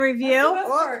 for my review?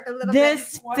 Or a little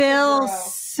This Watch it grow.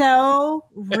 feels so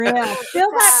real. Feel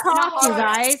that cough, you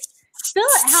guys. Feel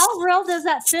it. How real does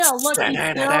that feel? Look, you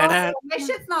feel. bit. My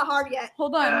shit's not hard yet.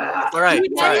 Hold on. All right,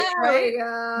 You all right. guys- Right?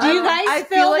 Do you guys I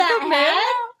feel feel like that a man.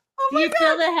 head? Do you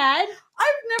feel the head?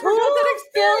 I've never Ooh, got that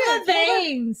feel experience. the Hold on.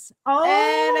 veins. Oh,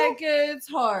 And it gets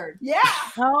hard. Yeah.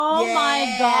 oh my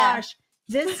Yeah. gosh.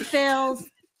 This feels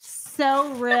so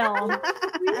real.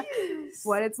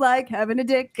 What it's like having a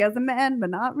dick as a man, but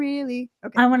not really.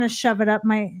 Okay. I want to shove it up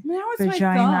my Now it's my thumb.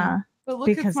 vagina. But look,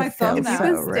 because it's my it thumb feels now.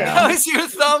 so real. Oh, it's your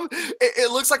thumb.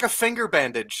 It looks like a finger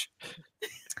bandage.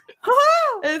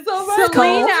 It's on my It's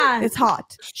Selena. cold. It's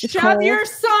hot. It's Shove cold. your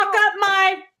sock up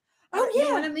my. Oh, You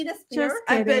yeah. want me to spear? Just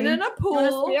I've been kidding. in a You want a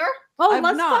pool. spear? Oh, I've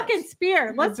let's not. fucking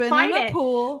spear. Let's I've been fight in a it.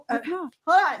 pool. Hold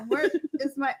on. Where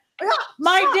is my?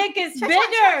 My Cha. dick is Cha, cha,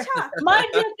 bigger. cha, cha. My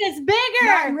dick is Not in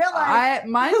bigger. real life.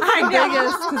 Mine's I the know.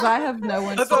 biggest because I have no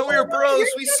one. I thought we were to- bros.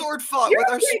 We sword fought with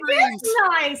our strings.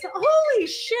 Nice. Holy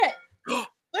shit.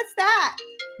 What's that?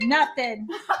 Nothing.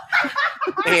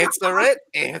 Answer it.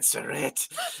 Answer it.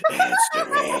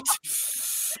 Answer it.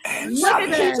 Answer Look at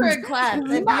it. teacher in class.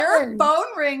 If your phone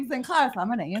rings in class, I'm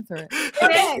gonna answer it.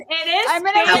 It is I'm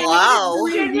gonna spam. Hello?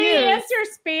 Should we answer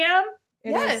spam?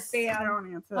 It Yes. is spam. I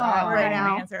don't answer Oh, that We're right gonna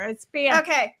now. answer. It's spam.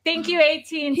 Okay. Thank you,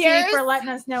 AT&T, Here's- for letting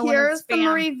us know when Here's it's some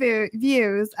spam.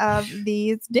 reviews of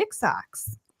these dick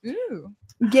socks. Ooh.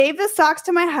 Gave the socks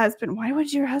to my husband. Why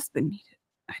would your husband need it?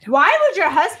 I don't. Why would your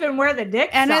husband wear the dick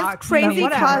And socks? his crazy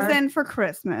Whatever. cousin for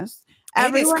Christmas.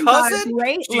 And his Everyone got a cousin?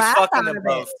 great She's laugh fucking out them of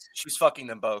both. it. She's fucking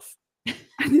them both.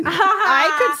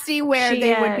 I could see where She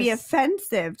they would be is.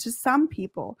 offensive to some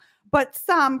people, but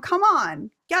some, come on,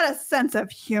 get a sense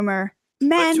of humor. But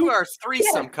Men, to our get threesome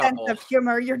a sense couple, of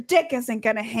humor. Your dick isn't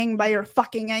going to hang by your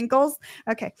fucking ankles.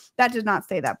 Okay, that did not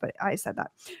say that, but I said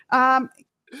that.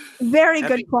 Very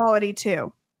Happy- good quality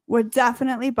too. Would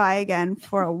definitely buy again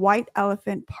for a white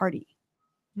elephant party.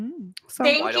 So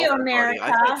Thank White you, Elephant Party. I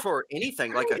America. think for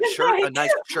anything like a church, a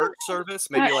nice church service,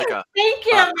 maybe like a Thank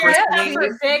you, Uh, America, Christine,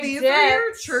 for big These are your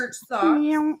dicks. church socks.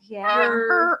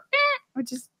 Yeah. I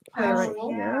just play right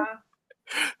Oh, here.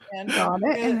 And Got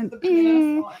it. And the then,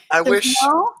 penis on. I there's wish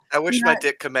no- I wish my not-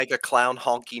 dick could make a clown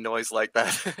honky noise like that.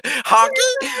 Honky!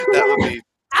 That would be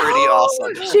pretty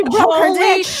awesome. She broke her Holy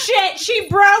dick. shit, she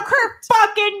broke her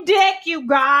fucking dick, you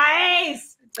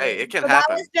guys. Hey, it can So that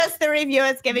happen. was just the review.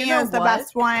 It's giving You know us the what?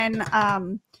 best one.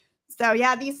 So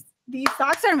yeah, these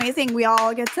socks are amazing. We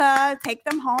all get to take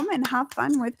them home and have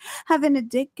fun with having a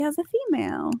dick as a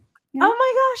female. Yeah. Oh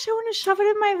my gosh, I want to shove it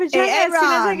in my vagina Hey, as soon as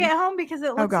I Ron. get home because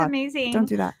it looks God. amazing. Don't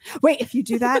do that. Wait, if you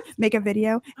do that, make a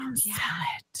video Oh, and yeah. sell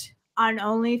it. On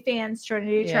OnlyFans,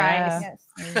 Trinity Yeah. tries. Yes.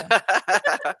 There you go.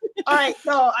 All right.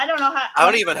 So I don't know how. I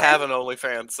don't even have an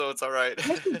OnlyFans, so it's all right.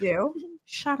 Yes, you do.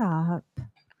 Shut up.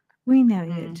 We know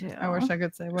you Mm, do. I wish I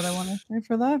could say what I want to say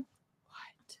for that.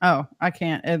 Oh, I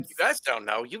can't. It's You guys don't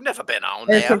know. You've never been on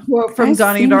it's a there. quote from I've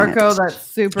Donnie seen Darko it. that's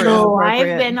super Oh, I've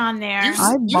inappropriate. been on there. You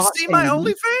see my things.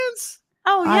 OnlyFans?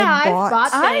 Oh I yeah, I've bought-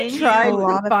 bought I things. tried A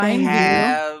lot to of find things. you.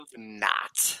 Have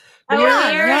not. Oh, You want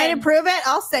Aaron, to prove it?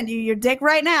 I'll send you your dick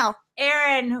right now.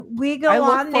 Aaron, we go I look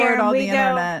on for there it and on we the go.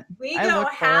 internet. We I go look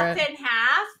for half it. and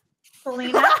half.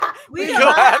 Selena, we We go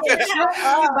go half half and and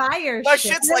half. You buy your My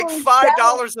shit. shit's like No,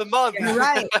 $5 a month. You're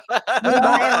right. We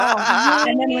buy it all,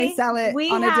 and then we sell it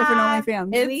We on a different have-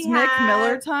 OnlyFans. It's We Nick have-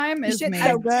 Miller time. This Is shit's me.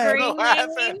 so good. Go half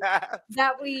and half.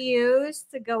 that we use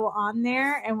to go on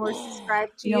there, and we're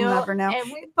subscribed to You'll you. never know.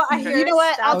 And we buy You your know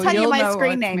what? stuff. I'll tell you you'll my know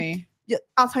screen it's name. me.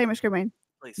 I'll tell you my screen name.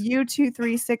 Please.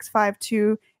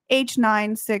 U23652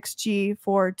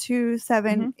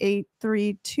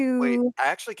 H96G4278332 Wait, I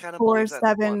actually kind of believe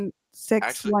that. Hold on.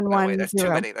 Actually, no, wait, that's too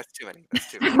 4761110. many. That's too many.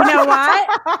 That's too many. You know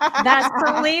what? That's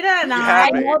Selena and You I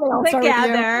have me. I'll start with you.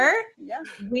 together. Yeah.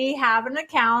 We have an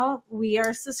account. We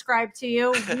are subscribed to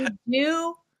you. We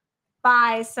do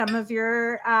buy some of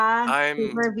your I'm-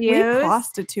 We reviews.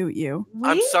 prostitute you.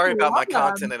 I'm We sorry about my love them.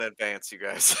 content in advance, you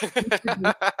guys.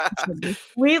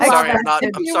 We I'm love sorry, them. I'm not.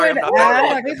 If I'm you sorry, I'm would not. add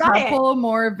that like good. a buy it. couple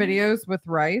more videos with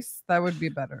rice, that would be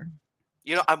better.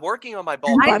 You know, I'm working on my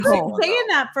ball. I've been Butthole. saying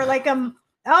that for like a.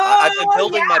 Oh, I've been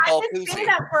building my I've been Balkoozie. saying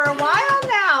that for a while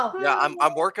now. Yeah,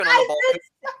 I'm working on I've the ball. been-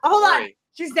 Hold on, Wait.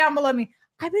 she's down below me.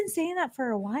 I've been saying that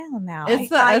for a while now. It's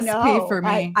the I SP know. for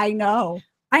me. I know.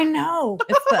 I know.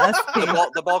 It's the SP.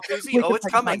 The ball koozie. We Oh, could it's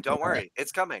talk coming. about Don't that. worry.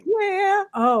 It's coming. Yeah.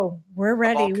 Oh, we're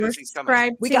ready. We're koozie's coming.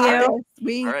 subscribed We to got you. this.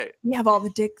 We All right. we have all the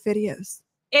dick videos.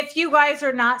 If you guys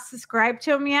are not subscribed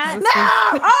to him yet, This is-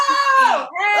 oh,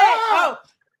 hey,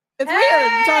 It's Hey!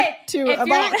 weird to talk to If a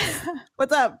you're- box.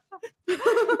 What's up?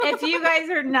 if you guys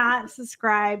are not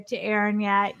subscribed to Aaron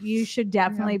yet, you should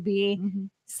definitely be. Mhm.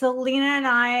 Selena and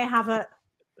I have a.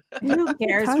 Who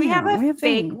cares? Tell We you, have a fake.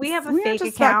 things. We have a We are fake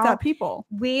just fucked account. up people.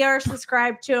 We are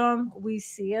subscribed to him. We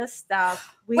see his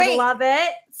stuff. We Wait. love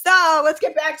it. So let's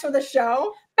get back to the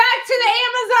show. Back to the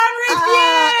Amazon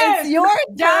review. It's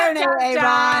your Dun, turn, dun, Avon.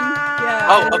 dun.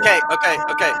 Yeah.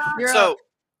 Oh, okay. You're So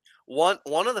up.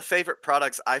 one of the favorite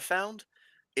products I found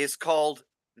is called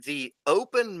the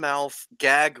Open Mouth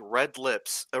Gag Red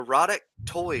Lips Erotic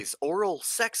Toys Oral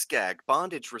Sex Gag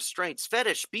Bondage Restraints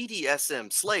Fetish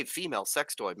BDSM Slave Female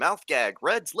Sex Toy Mouth Gag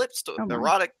Red Lips Oh my.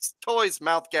 Erotic Toys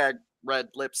Mouth Gag Red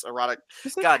Lips Erotic.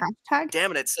 This is God hashtag.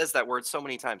 Damn it says that word so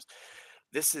many times.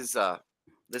 This is the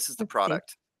see.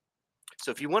 product. So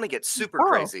if you want to get super Oh.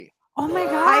 crazy, Oh my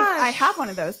gosh. I have one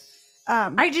of those.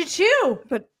 I did too,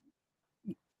 but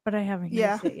I haven't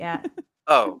Yeah. used it yet.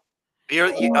 oh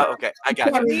okay, I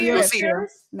got Can't you. review Well, it see, for you.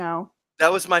 No.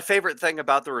 that was my favorite thing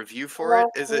about the review for it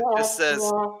is it just says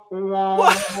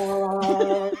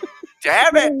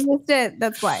damn You it. missed it.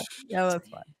 That's why. Yeah, that's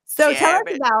fine. So Damn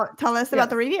it. tell us about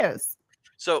the reviews.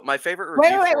 So my favorite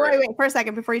Wait, review for it. wait for a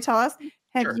second before you tell us.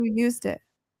 Have Sure. you used it?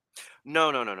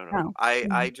 No. Oh.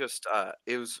 I just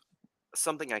it was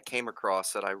something I came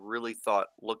across that I really thought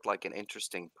looked like an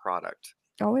interesting product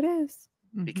Oh, it is.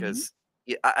 because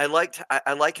I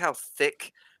like how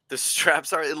thick the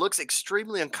straps are. It looks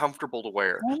extremely uncomfortable to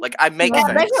wear. Like I make Yeah, I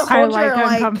bet things. you I hold like your,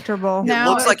 like- uncomfortable. It Now,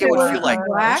 looks if like it it would was feel like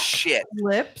black shit.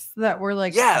 lips that were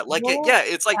like Yeah, edible,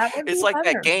 it's like that would be that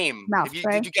better. game. Mouth Did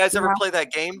spray. you guys ever Mouth. play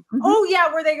that game? Oh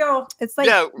yeah, where they go. It's like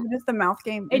Yeah. just the mouth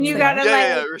game. And you It's gotta, like-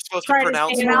 Yeah, like, we're supposed to try to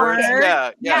pronounce say the words. word.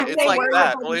 Yeah, Yeah, it's say like words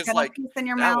that. like Only you it's got a like piece in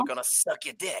your now mouth. we're gonna suck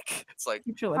your dick. It's like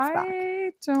Keep your lips back.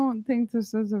 I don't think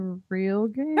this is a real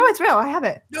game. No, it's real. I have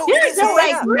it. no, Yeah, it is no,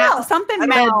 real. it's real. Something I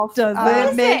don't- mouth. Does What it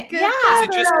is make it? it? Yeah. Is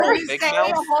it just So called you Big say Mouth?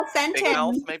 a whole Big Mouth,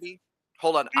 sentence, maybe.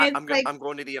 Hold on, And it's like- I'm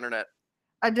going to the internet.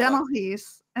 a dental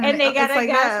piece, And they it's gotta like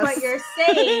guess this. what you're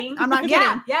saying. I'm not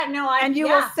Yeah, kidding. yeah, no, And you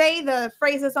yeah. will say the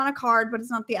phrases on a card, but it's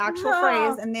not the actual No.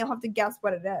 phrase, and they'll have to guess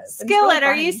what it is. And it's Skillet, really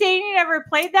are you funny. saying you never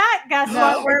played that? Guess No.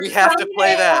 what? We're We have to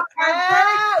play that.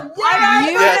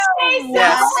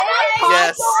 Yes.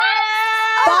 Yes.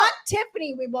 Fuck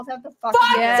Tiffany. We both have to fuck.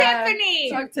 Fuck Yeah. Tiffany.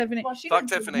 Fuck Tiffany. Well, she Fuck didn't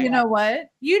do Tiffany. You know what?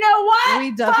 You know what?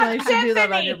 We definitely Fuck should do that on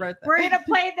Tiffany. your birthday. We're gonna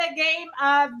play the game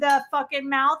of the fucking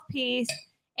mouthpiece.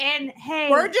 And hey,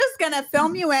 We're just gonna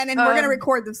film you in, and we're gonna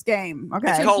record this game. Okay.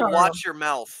 It's called Charles. Watch Your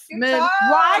Mouth.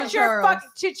 watch to your Charles.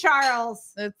 fuck to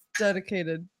Charles. It's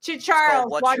dedicated. To Charles.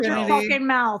 Watch Watch Your your Mouth. fucking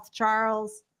mouth,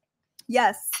 Charles.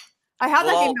 Yes, I have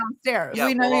We'll that all- game downstairs. Yeah,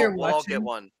 We know you're we'll all get watching.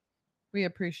 one. We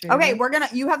appreciate Okay,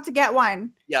 it. you have to get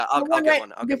one. Yeah, I'll We'll get get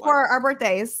one. I'll get before one. our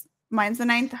birthdays. Mine's the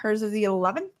 9th. Hers is the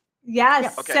 11th. Yes.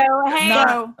 Yeah, okay. So hey,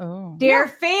 So Oh. dear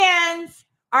fans,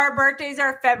 our birthdays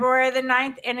are February the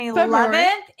 9th and 11th.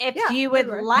 February. If Yeah, you would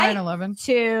February. like 9/11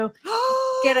 to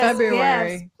get us February.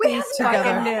 gifts, We please have to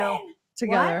fucking together. do.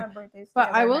 together. Our birthdays But I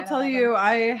together, will 9/11. tell you,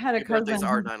 I had a Your birthdays cousin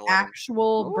are whose 9/11.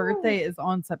 actual Ooh. birthday is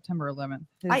on September 11th.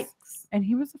 Yikes. And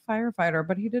he was a firefighter,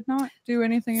 but he did not do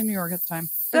anything in New York at the time.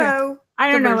 So, I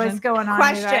don't know Diversion. what's going on. You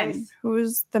question: guys.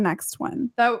 Who's the next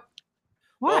one? That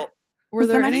Well, were Who's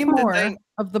the there next any one? more thing-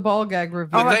 of the ball gag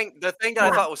review? the thing that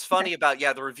I thought was funny about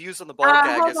the reviews on the ball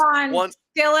gag Hold is on. one.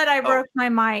 Skillet, I broke my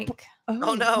mic.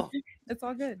 Oh no, It's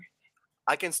all good.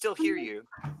 I can still hear you,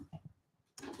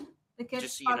 It gets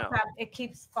Just so you fucked know. up. It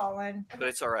keeps falling. but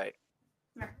it's all right.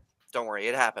 Don't worry,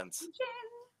 it happens. This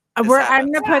I'm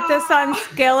happens. gonna put this on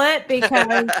Skillet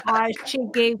because she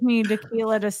gave me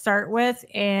tequila to start with,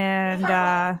 and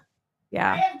yeah.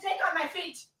 have dick on my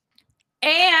feet.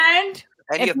 And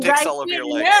And you if have you dicks guys all over your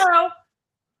didn't legs. know,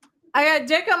 I got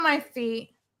dick on my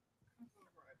feet.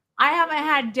 I haven't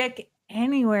had dick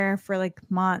anywhere for like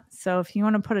months. So if you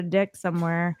want to put a dick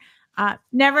somewhere,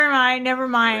 never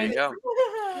mind. There you go.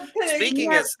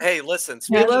 Speaking as hey, listen.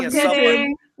 Yeah, Speaking as someone.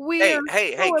 kidding.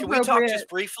 Hey, hey, so can we talk appropriate. just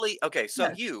briefly? Okay,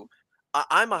 so Yes.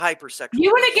 I'm a hypersexual. You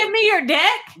want to person. give me your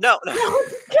dick? No.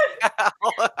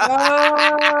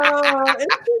 Oh,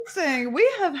 interesting. We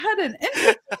have had an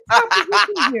interesting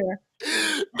proposition here.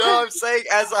 No, I'm saying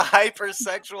as a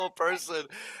hypersexual person,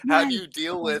 how do you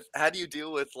deal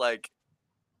with like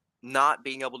not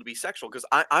being able to be sexual? Because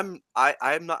I'm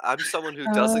someone who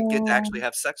doesn't get to actually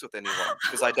have sex with anyone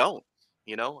because I don't.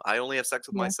 You know, I only have sex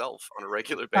with Yeah. myself on a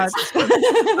regular That's- basis,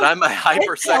 but I'm a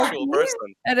hypersexual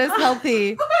person. It is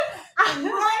healthy. I'm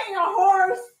riding a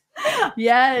horse.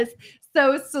 Yes.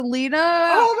 So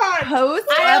Salina, post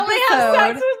I only have sex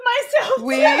episode, with myself.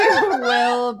 we too.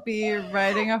 will be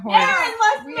riding a horse. Aaron,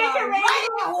 let's We make are it rain. riding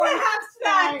a To horse have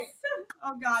tonight. sex.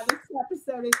 Oh God, this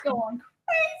episode is going crazy.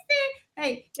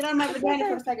 Hey, get on my vagina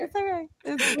for a second.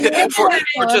 It's okay. For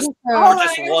just Oh,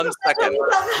 just 1 second.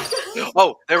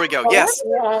 Oh, there we go. Yes,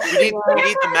 we need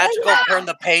the magical turn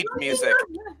the page music.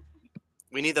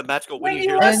 We need the magical when you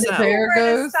hear that And sound. there We're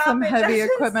gonna goes stop some it. heavy This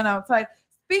is- equipment outside.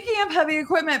 Speaking of heavy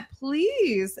equipment,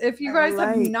 please, if you guys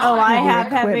have Like- not, Oh, I have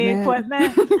heavy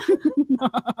equipment.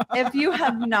 if you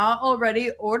have not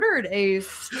already ordered a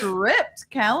stripped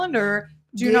calendar,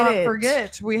 do Get not it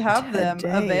forget we have them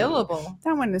today. available.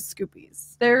 That one is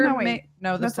Scoopies. There No, may wait.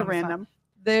 no, this That's a one's not. random.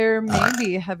 There may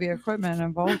be heavy equipment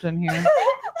involved in here.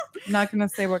 Not gonna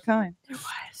say what kind. There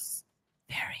was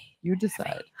very You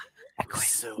decide.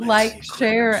 So Like, heavy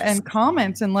share, equipment. and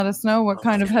comment, and let us know what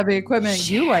kind of heavy equipment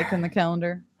you like in the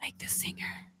calendar. like the singer.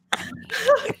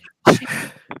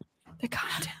 The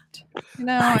content.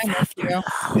 No, I miss you.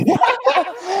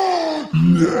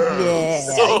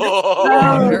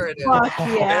 Oh, there it is. Fuck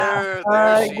yeah.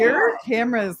 There she Your is.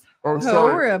 camera's Oh,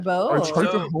 sorry. I horrible. tried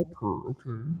to So- help her.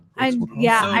 Okay. I That's what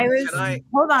yeah, happened. I was. Can I-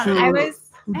 Hold on, I was.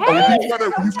 Oh, Hey,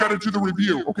 he's got to do the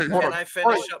review. Okay, hold Can on. I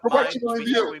finish up Go back mine to the before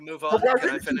review. we move Go on? back Can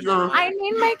I into finish your- up I mine?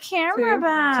 need my camera Two,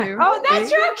 back. two, Oh, that's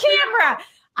three. your camera.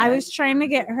 I was trying to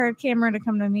get her camera to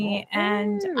come to me,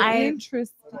 and Ooh, I.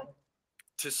 interesting.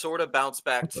 To sort of bounce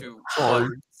back to what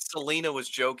Sorry. Selena was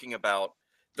joking about,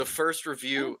 the first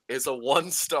review is a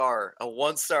 1 star,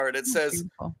 and it says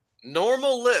Beautiful.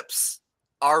 normal lips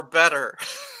are better.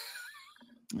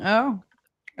 Oh,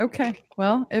 okay.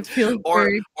 Well, it feels or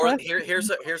very. or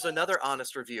pleasant. here's another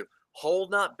honest review. Hole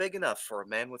not big enough for a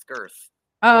man with girth.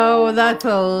 Oh, that's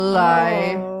a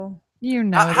lie. Oh. You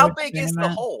know. How they're big doing is the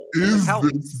that. hole? Like, Is how,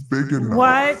 this big enough?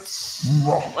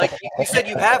 What? like you said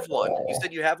you have one. You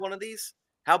said you have one of these?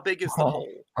 How big is the hole?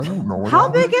 I don't know. I How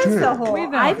don't have big a is the dick. hole? We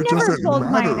don't- I've It never doesn't pulled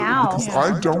matter mine out. because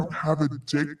I don't have a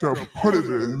dick to put it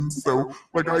in, so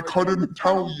like I couldn't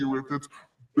tell you if it's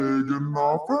big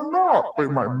enough or not.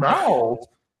 But my mouth,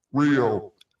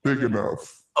 real big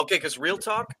enough. Okay, because real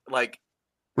talk, like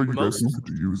But you guys Most- need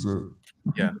to use it.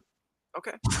 okay.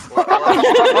 Well,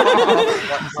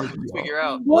 let's figure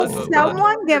out. Will Let's-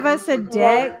 someone give us a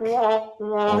dick, please,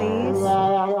 Like,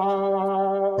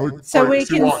 so alright, we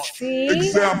can watch. see?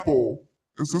 Example.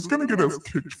 Is this gonna get us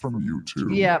kicked from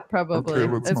YouTube? Yeah, probably.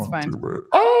 Okay, let's It's not fine. do it.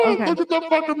 Oh, Okay. look at that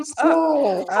fucking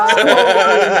squirrel.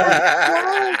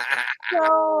 Is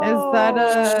that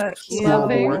a Squirrel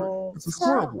loving? boy. It's a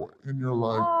squirrel boy, and you're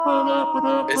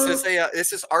like,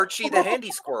 This is Archie the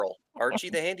handy squirrel. Archie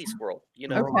the handy squirrel. You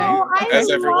know, Okay. Oh, I as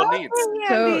everyone love needs. the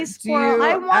So, handy do squirrel. you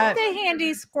I want at- the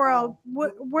handy squirrel.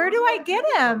 Where do I get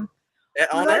him?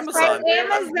 On That's Amazon. right,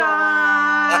 Amazon.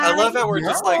 I love how we're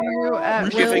just like You at We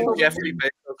giving will. Jeffrey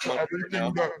Bezos money right everything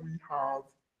now. that we have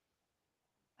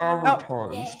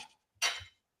advertised.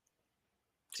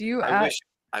 Do you I at wish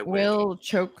I wish. will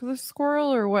choke the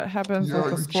squirrel, or what happens Yeah, with the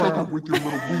you choke squirrel? it with your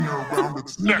little wiener around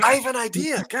its neck. I have an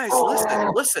idea, guys.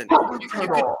 Listen.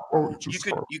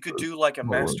 You could do like a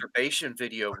Lord. masturbation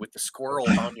video with the squirrel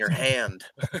on your hand.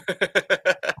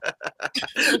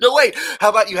 No, wait. How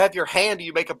about you have your hand?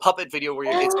 You make a puppet video where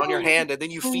it's on your hand, and then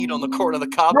you feed on the corn of the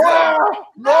cob.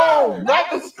 No, not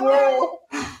the squirrel.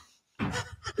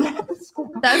 Not the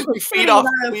squirrel. That's You feed off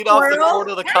the corn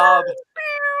of the cob.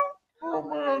 Oh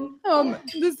man.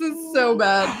 This is so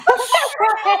bad.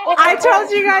 I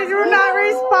told you guys we're not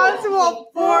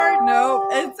responsible for. No,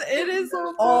 it is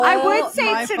all. I would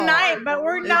say my tonight, fault. but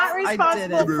we're not It's- I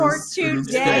responsible did it. for It is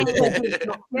today.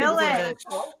 terrible. Skillet.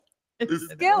 It's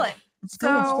Skillet. it's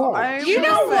Dylan's So fault. I You will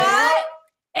know say- what?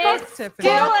 Fuck It's Tiffany.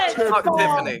 Skillet's Fuck fault.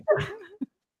 Tiffany.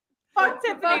 Fuck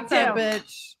Tiffany Fuck that too.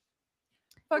 bitch.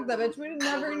 Fuck that bitch. We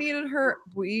never needed her.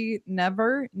 We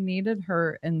never needed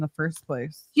her in the first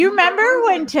place. You remember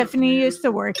when Tiffany used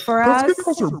to work for That's us?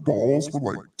 because her balls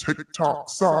were like tic tac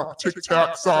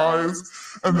size,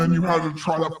 and then you had to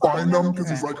try to find them because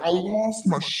he's like, I lost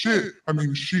my shit. I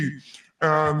mean, she.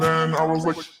 And then I was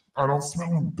like, I don't smell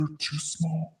them. They're too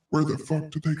small. Where the fuck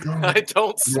did they go? I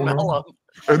don't smell them.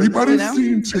 Anybody You know?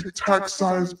 seen tic tac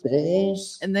size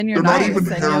balls? And then you're They're not nice,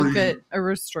 even and you'll hairy. get a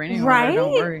restraining order. Don't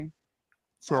Right? worry.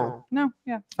 So No,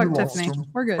 yeah. we Fuck lost Tiffany. them.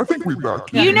 We're I good. think we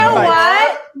back. Yeah. You know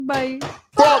Bye. what? Bye.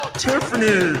 Fuck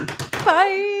Tiffany.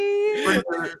 Bye.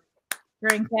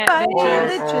 Drink it, Bye,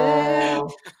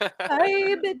 bitches.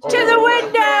 Bye, bitches. To the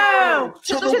window!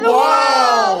 To the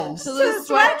walls! To the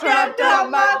sweat trap down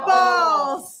my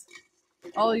balls.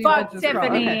 All you Fuck bitches crawl.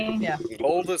 Tiffany. Okay, yeah.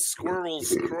 All the squirrels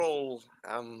scroll.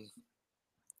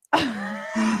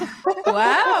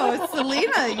 Wow,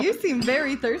 Selena, you seem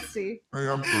very thirsty. I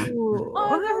am too. Ooh,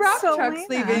 Oh, the rock truck's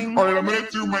Selena. leaving. All right, I'm gonna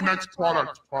do my next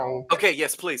product, pal. Okay,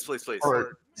 yes, please. All right,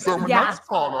 so my Yeah. next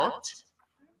product,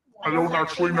 I don't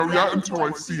actually know yet until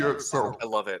I see it. So, I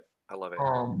love it.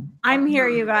 I'm here,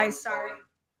 you guys. Sorry.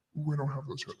 we don't have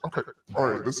those yet. Okay, all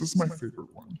right, this is my favorite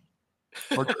one.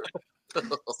 Okay,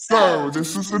 so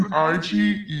this is an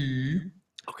IGE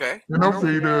Okay.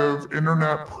 innovative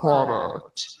internet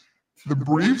product. The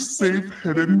brief, safe,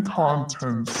 hidden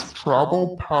contents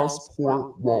travel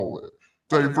passport wallet.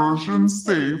 Diversion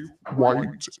safe,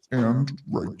 white, and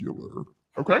regular.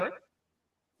 Okay?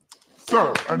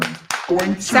 So I'm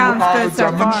going to Sounds have good a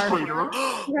so far. demonstrator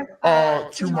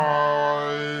to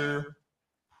my.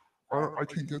 I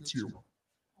can't get to you.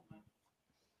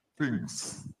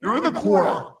 Things. You're in the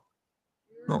corner.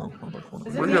 No, not that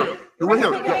corner. Right here. You're right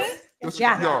here. Yes. Yes,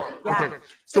 Yeah. Okay.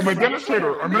 So my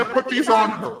demonstrator, I'm gonna put these on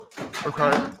her.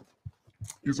 Okay.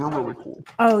 These are really cool.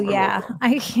 Oh love yeah, them.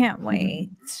 I can't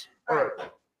wait. All right.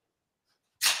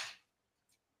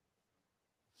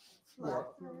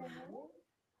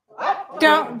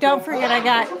 Don't forget I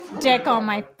got dick on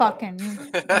my fucking.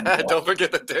 Don't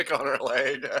forget the dick on her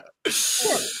leg.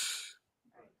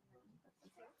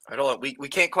 I don't know. We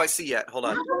can't quite see yet. Hold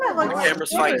on. The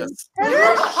camera's fighting us.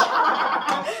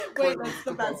 Wait, that's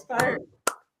the best part.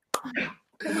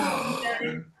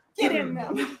 Get in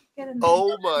there. Get in there.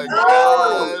 Oh my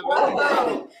god.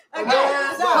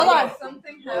 Okay, so Hold on.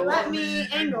 let me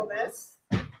angle this.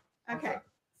 Okay,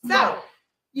 so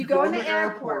you go in the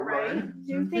airport, right?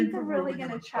 Do you think they're really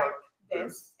gonna check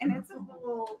this? And it's a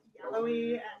little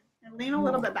yellowy and lean a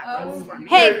little bit backwards for me.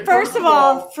 Hey, first of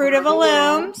all, Fruit of the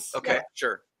Looms. Okay,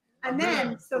 sure. And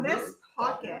then, so this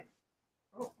pocket.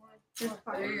 This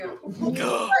pocket. you You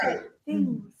put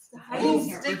things to hide in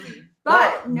here.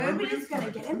 But nobody's gonna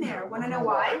get in there. Wanna know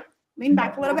why? Lean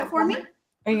back a little bit for me.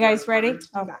 Are you guys ready?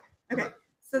 Okay.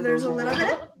 So there's a little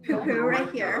bit of poo-poo right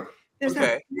here. There's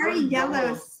Okay. a very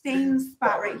yellow stain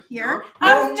spot right here.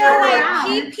 Oh Let's no, turn I around.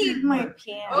 pee-peed my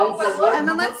pants. And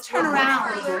then let's turn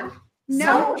around.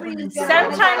 Nobody's gonna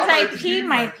Sometimes I pee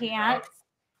my pants.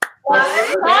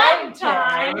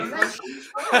 Sometimes.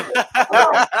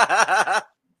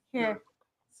 Here.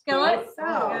 Skillet?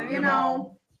 So,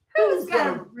 who's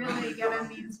gonna really get in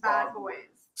these bad boys?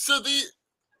 So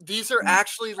these are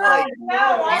actually like these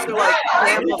are like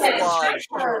camouflage.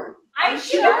 I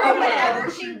show her whatever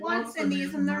she wants in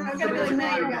these, and they're not gonna be like,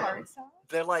 no, you're good.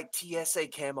 They're like TSA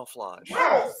camouflage.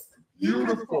 Yes.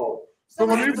 Beautiful. So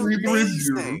let me read the review.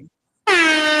 Amazing.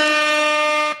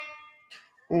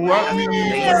 Let me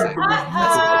read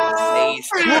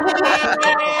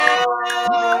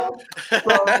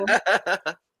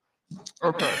the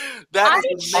Okay. That I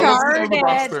is charted.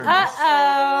 best things.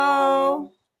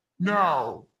 Uh-oh.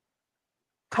 Now,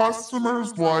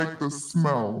 customers like the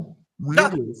smell,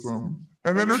 realism,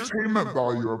 and entertainment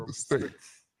value of the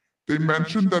safe. They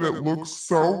mentioned that it looks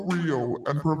so real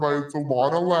and provides a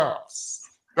lot of laughs.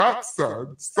 That said,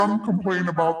 some complain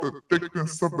about the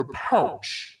thickness of the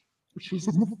pouch, which is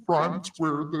in the front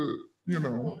where the,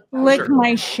 Lick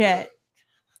my shit.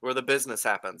 where the business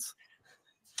happens.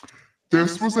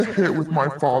 This was a hit with my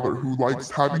father, who likes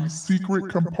having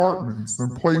secret compartments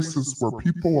and places where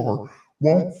people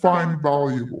won't find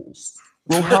valuables.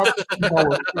 We'll have to see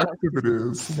how effective it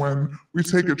is when we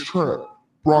take a trip.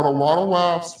 Brought a lot of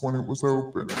laughs when it was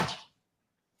opened.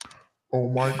 Oh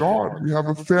my God, we have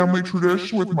a family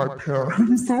tradition with my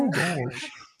parents. Oh gosh,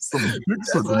 some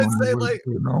dicks are going on right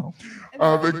now.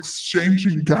 Of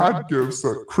exchanging dad gifts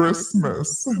at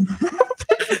Christmas.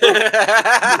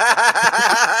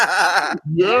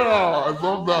 Yeah, I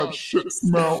love that shit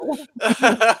smell.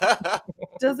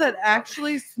 Does it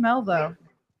actually smell though?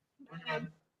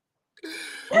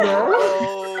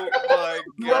 Oh my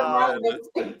god.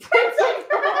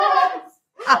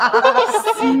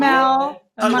 Smell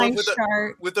I my love with the-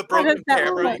 shirt. With the What broken does that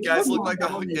look camera, like? you guys look like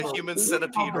a human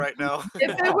centipede right now.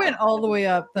 If it went all the way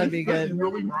up, that'd be good.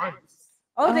 Really nice.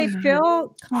 Oh, they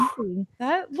feel comfy.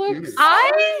 That looks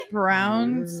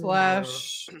brown /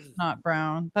 not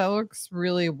brown. That looks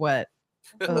really wet.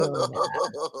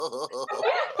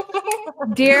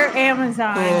 Dear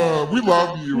Amazon, We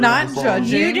love you. Not Amazon.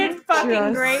 judging. you did fucking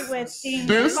Just- great with these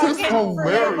This is fucking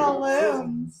hilarious.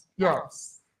 balloons.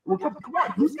 Yes. Well, come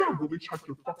on, who's gonna really check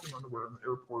your fucking underwear in the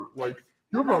airport? Like,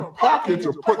 you have a pocket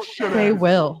to put shit They in.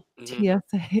 will. Mhm.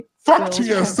 TSA. Fuck will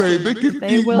TSA. They can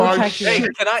They eat will my check you. Hey,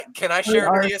 shit. can I They share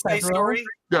are a TSA federal. story?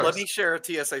 Yes. Let me share a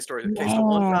TSA story. Okay, so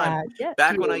one time, Yes,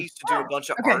 back when I please. used to do a bunch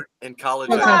of Okay. art in college,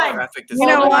 Hold I did on. graphic You design.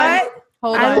 know Hold on. what?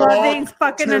 Hold I on. love these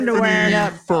fucking Tiffany underwear.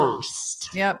 Yep.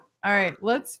 first. Yep. All right,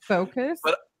 let's focus.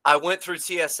 But I went through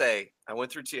TSA.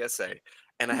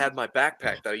 And I had my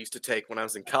backpack that I used to take when I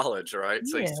was in college, right?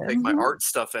 So I used to take my Mhm. art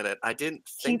stuff in it. I didn't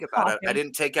think Keep about it. I talking.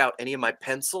 didn't take out any of my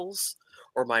pencils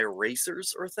or my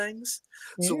erasers or things.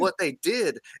 So Weird. what they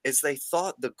did is they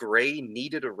thought the gray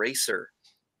kneaded eraser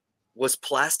was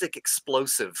plastic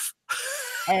explosive.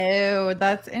 Oh,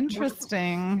 that's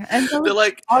interesting. And They're those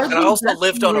like, are and I the also best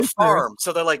lived on a erasers. farm.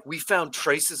 So they're like, we found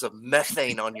traces of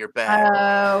methane on your bag.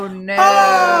 Oh no!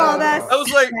 Oh, that's I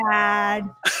was like, bad.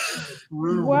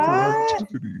 Rude What?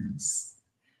 activities.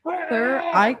 Sir,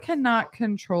 I cannot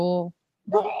control.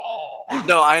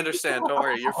 no, I understand. Don't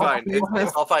worry. You're fine.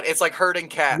 It's all fine. It's like herding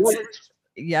cats.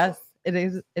 Yes, it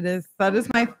is. It is. That is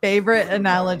my favorite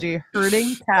analogy.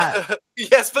 Herding cats.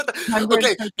 Yes, but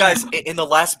okay, 100%. guys. In the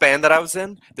last band that I was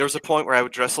in, there was a point where I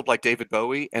would dress up like David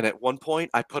Bowie, and at one point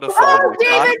I put a phone in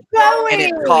my crotch, and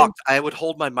it cocked. I would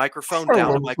hold my microphone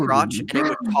down to my crotch, and it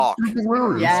would cock.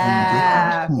 Hilarious.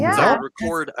 Yeah. So Yeah.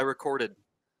 I recorded.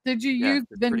 Did you Yeah, use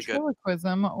it's pretty good.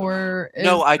 ventriloquism or?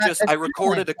 No, is that I a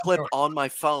recorded a talent clip of yours? on my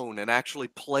phone and actually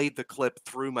played the clip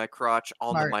through my crotch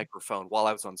on the Smart. microphone while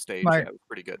I was on stage. Smart. Yeah, it was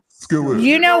pretty good. Skillet.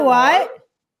 You know what?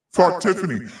 Fuck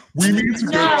Tiffany. We need to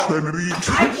get No. Trinity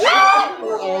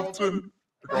more often.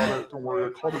 I got it. Don't worry. I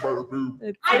caught it by the boob.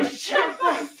 I shit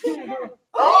myself.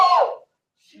 Oh!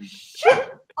 She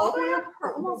shit all the way up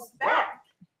her almost back.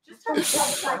 Just her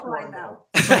blood pipeline though.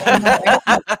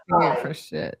 Wait for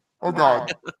shit. Oh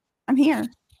God. I'm here.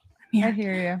 I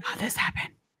hear you. How this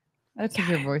happened? I took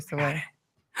your voice away.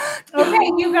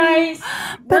 Okay, you guys.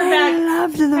 But We're I back.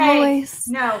 loved the Hey, voice.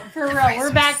 No, for real.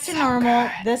 We're back to normal.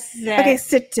 This is it. Okay,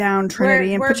 sit down,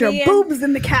 Trinity, and we're put your being- boobs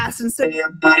in the cast and sit.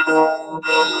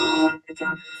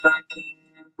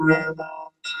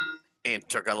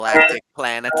 Intergalactic,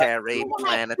 planetary,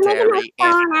 Out of your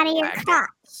intergalactic. crotch.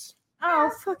 Oh,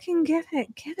 fucking get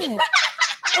it. Get it.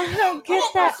 Get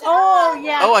that. Oh,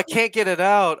 yeah. Oh, I can't get it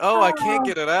out. Oh, I can't Oh,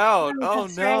 get it out. no, Oh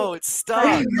that's no, it's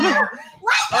stuck.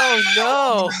 Oh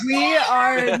no. We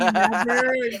are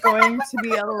never going to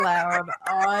be allowed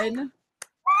on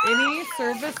any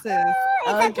services again.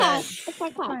 It's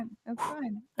okay. Fine. It's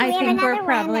fine. I We have think we're another one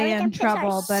probably that we in can put our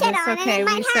trouble, but shit it's on and okay. it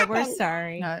We might said we're happen.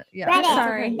 sorry. Yeah. Reddit,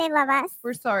 Sorry. they love us.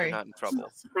 We're sorry. Not in trouble.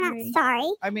 We're not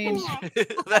sorry. I mean,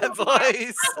 That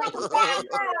voice.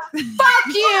 Fuck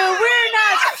you. We're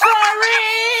not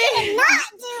sorry. Not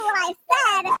do what I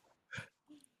said.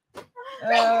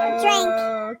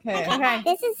 okay. Okay.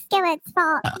 This is Skillet's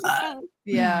fault. Just saying.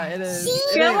 Yeah, it is. She It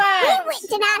is. Skillet.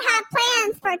 did not have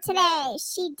plans for today.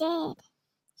 She did.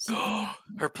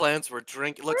 Her plans were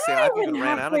drink. Look, see, I've even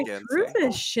ran out halfway again. through See?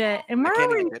 this shit, and I we're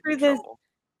can't already even get through in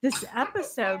this trouble.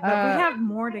 episode, but we have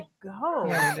more to go.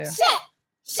 Yeah, we do.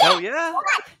 Shit. Oh yeah.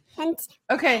 And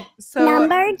Okay, so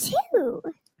number 2.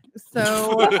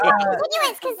 so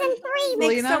Continuous, because then 3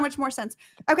 Makes Selena? so much more sense.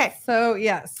 Okay. so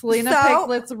yeah, Selena So- picked.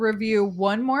 Let's review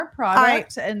one more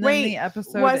product, and then wait, the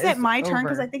episode. Was it is my turn?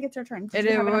 Because over. I think it's your turn. It Did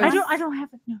you have was- another one? I don't have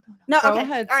it. No. No, Go okay.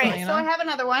 ahead, All right. Selena. So I have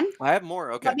another one. I have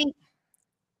more. Okay. Let me.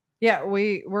 Yeah,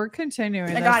 we're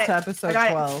continuing I this got to it. episode I got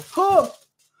it. 12. Oh,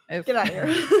 If- get out of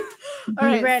here. All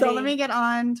right. Ready. So let me get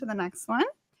on to the next one.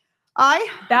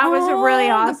 That was really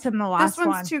Oh, awesome. The last This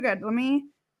one's one. too good. Let me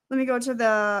go to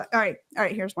the. All right.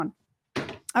 Here's one.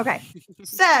 Okay.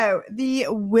 So the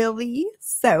Willy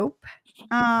soap. Wait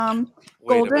a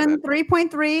Golden minute.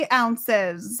 3.3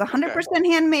 ounces, 100%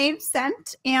 handmade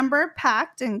scent, amber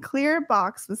packed in clear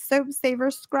box with soap saver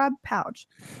scrub pouch.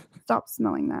 Stop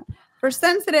smelling that. For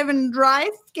sensitive and dry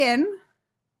skin.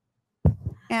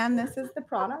 And this is the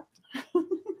product.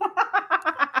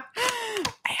 I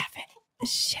have it.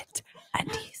 Shit.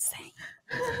 Undies.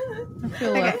 I feel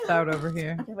Okay. left out over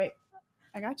here. Okay, wait.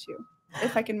 I got you.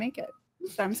 If I can make it.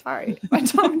 So I'm sorry if I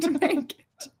don't make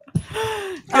it.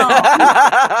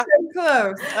 Oh.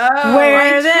 Close. Oh,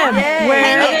 Wear them. Yay.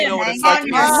 Wear Now you them. know what it's Hang like to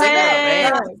be a on.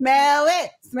 singer, man.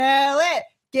 Smell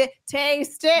it.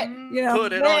 Taste it. You know,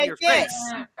 Put it on your lick it.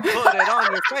 face. Put it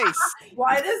on your face.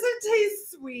 Why does it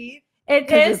taste sweet? It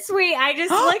 'Cause is sweet. I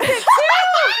just licked it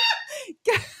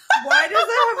too. Why does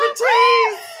it have a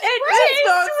taste? It It's tastes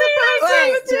not sweet.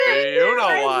 supposed to I You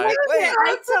know why. licked Wait, it.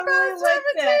 I totally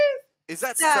licked it. is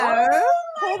that So, so?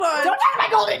 Hold on. don't touch my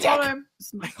golden dick. Hold on.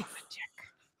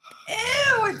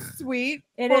 Ew, it's sweet.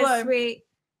 It Hold is on. sweet.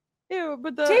 Ew,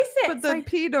 but the Taste it. but It's the like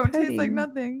pee don't taste like pudding.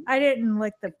 nothing. I didn't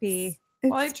lick the pee.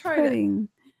 Well, I It's tried it. pudding.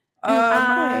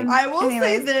 I will say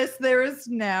Anyways. this: there is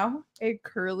now a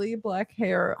curly black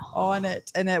hair on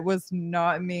it, and it was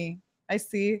not me. I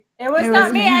see. It was It not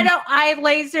was me. me. I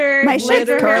lasered. My shit's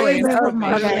laser hair curly. laser It's from from me.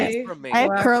 my Okay. shit. It's from me. I have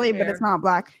Black curly, but hair. it's not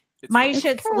black. It's My from me.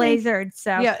 shit's curly. lasered.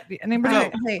 So Yeah. Anybody?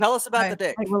 So, Hey, tell us about hi. the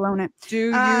dick. I will own it. Do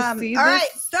you see all this? right,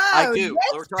 so I do.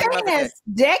 We're this talking about the penis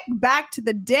dick. Back to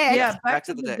the dick. Yeah, Back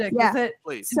to the dick. Yeah. Is it?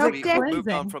 Please. So we dick- moved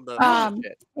on cleansing. from the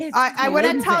shit. It's I want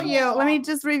to tell cleansing. you. Let me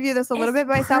just review this a little It's bit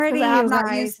myself because pretty, I have you not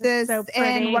guys. used this, It's so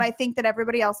and pretty. what I think that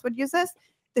everybody else would use this.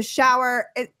 The shower.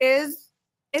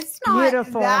 It's not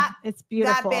beautiful. It's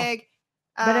beautiful. that big,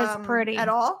 But it's pretty. at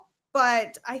all.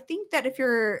 But I think that if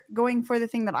you're going for the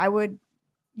thing that I would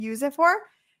use it for,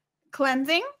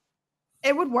 cleansing,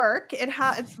 it would work.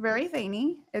 It's very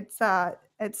veiny. It's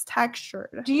textured.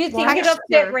 Do you think Textured. it'll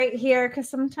fit right here? Because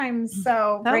sometimes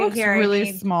So That right looks here I really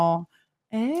need- small.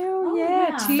 Oh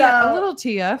yeah, yeah. a little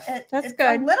TF. That's it's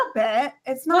good. A little bit.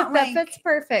 It's not Look, that like fits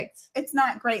perfect. it's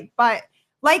not great, but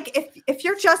like if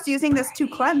you're just using this to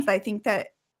cleanse, I think that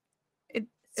it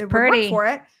would pretty. work for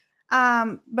it.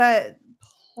 But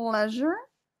pleasure.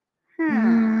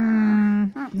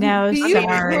 No, Do you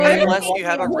sorry. put- Unless you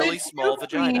have a really small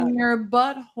vagina. in your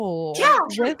butthole. Yeah,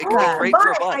 with It could be that. great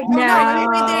for a butt. I don't No. know. I'm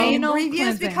reading Anal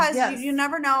reviews cleansing, because yes. you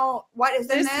never know what is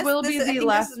in This this. will be I the think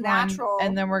last this is natural. one,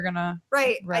 and then we're gonna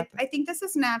Right. wrap I think this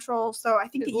is natural. So I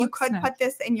think It that you looks could natural. put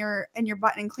this in your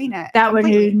butt and clean it. That would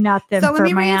completely. do nothing So for let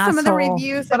me my read some of the asshole.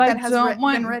 reviews But that I has don't been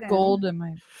want written. gold in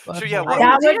my butthole. So, yeah, what-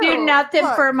 That I would do. do nothing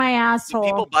Look. for my Do asshole.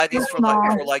 people buy these It's for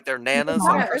small. like their nanas small.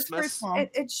 on Yeah, it's pretty Christmas? small.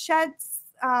 It sheds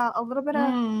a little bit of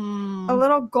Mm. a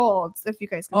little gold, if you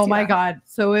guys can Oh see my that. god!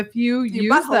 So if you Your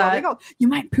use butthole will be that, gold. You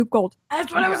might poop gold.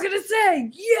 that's what I was gonna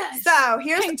say. Yes. So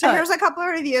here's Pink touch. a couple of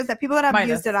reviews that people that have Minus.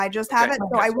 used it. I just Okay. haven't,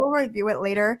 so I will review it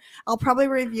later. I'll probably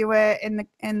review it in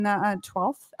the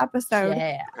 12th episode.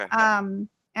 Yeah.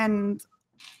 And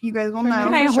you guys will know.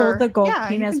 Can I for hold sure. the gold Yeah, you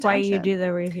penis can while touch you it. do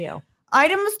the review?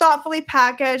 Item was thoughtfully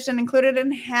packaged and included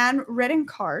in handwritten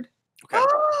card. Okay.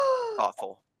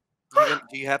 Thoughtful.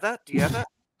 Do you have that? Do you have that?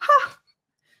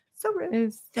 So rude.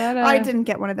 Is that I didn't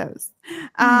get one of those.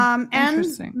 And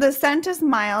interesting. the scent is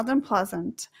mild and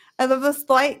pleasant. I love the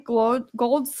slight gold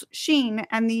sheen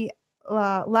and the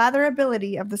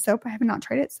latherability of the soap. I have not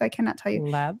tried it, so I cannot tell you.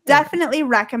 Definitely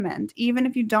recommend, even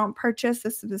if you don't purchase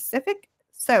a specific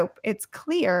soap. It's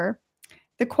clear.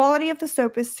 The quality of the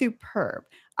soap is superb.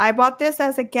 I bought this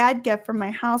as a gag gift from my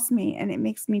housemate, and it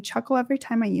makes me chuckle every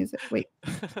time I use it. Wait,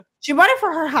 she bought it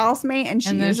for her housemate, and she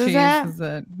and then uses she it. uses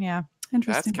it. Yeah.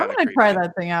 Interesting. That's I'm kinda gonna try creepy.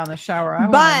 that thing out in the shower. I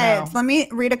wanna But know. let me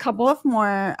read a couple of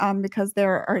more because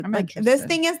there are I'm like this interested.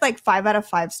 thing is like 5 out of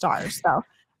 5 stars. So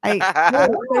there's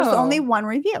Oh. only one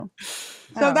review.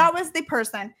 So Oh. that was the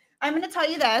person. I'm going to tell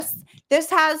you this. This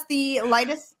has the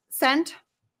lightest scent.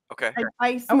 Okay.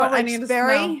 I smell what I like need to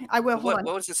very. smell. I will hold What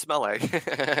on. does it smell like?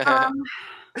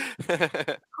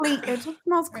 Clean. It just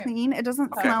smells Okay. clean. It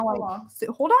doesn't Okay. smell like.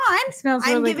 Hold on. It smells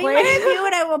I'm really giving clean. my review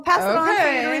and I will pass it on for you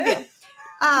to Okay. review.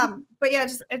 But yeah,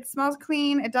 just it smells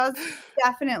clean. It does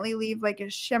definitely leave like a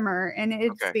shimmer, and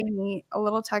it's Okay. being a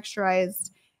little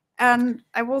texturized. And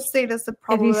I will say this is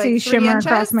probably you like see 3 shimmer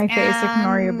across inches, my face,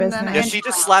 ignore your and- business. Yeah, and she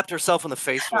just slapped herself in the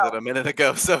face with it a minute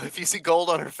ago. So if you see gold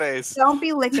on her face, don't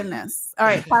be licking this. All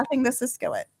right, passing this to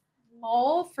Skillet.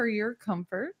 All for your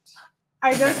comfort.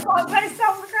 I just slapped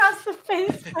myself across the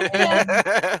face.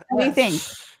 What do you think?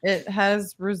 It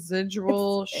has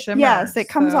residual shimmer. Yes, it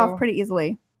comes so off pretty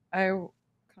easily. comes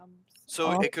so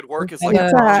off. it could work as Is like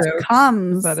that a a It joke? Is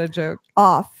comes that a joke?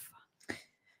 off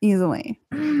easily.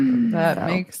 That So,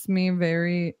 makes me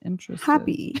very interested.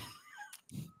 happy.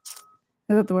 Is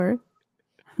that the word?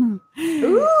 Ooh,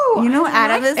 You know,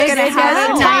 Adam is It gonna has have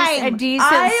a a nice, a time.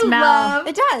 decent smell.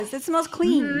 It does. It smells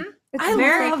clean. Mhm. It's I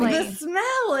very love clean. the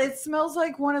smell. It smells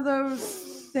like one of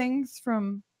those things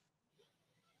from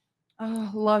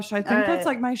Lush. I think that's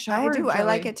like my I shower. do. I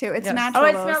like jelly. it too. It's Yes. natural. Oh,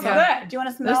 it though, smells so- good. Do you want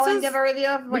to smell and is- give a review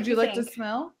of what Would you like to think?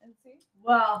 smell?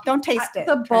 Well, Don't taste it.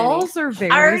 The Trinity. balls are very.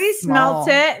 I already small. smelt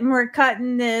it, and we're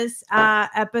cutting this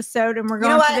episode, and we're You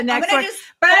going know what? to the I'm next gonna one. just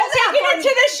But I'm hold that taking for it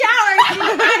to the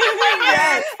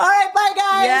shower. All right, bye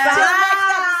guys. Yes. Till next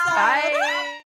episode. Bye.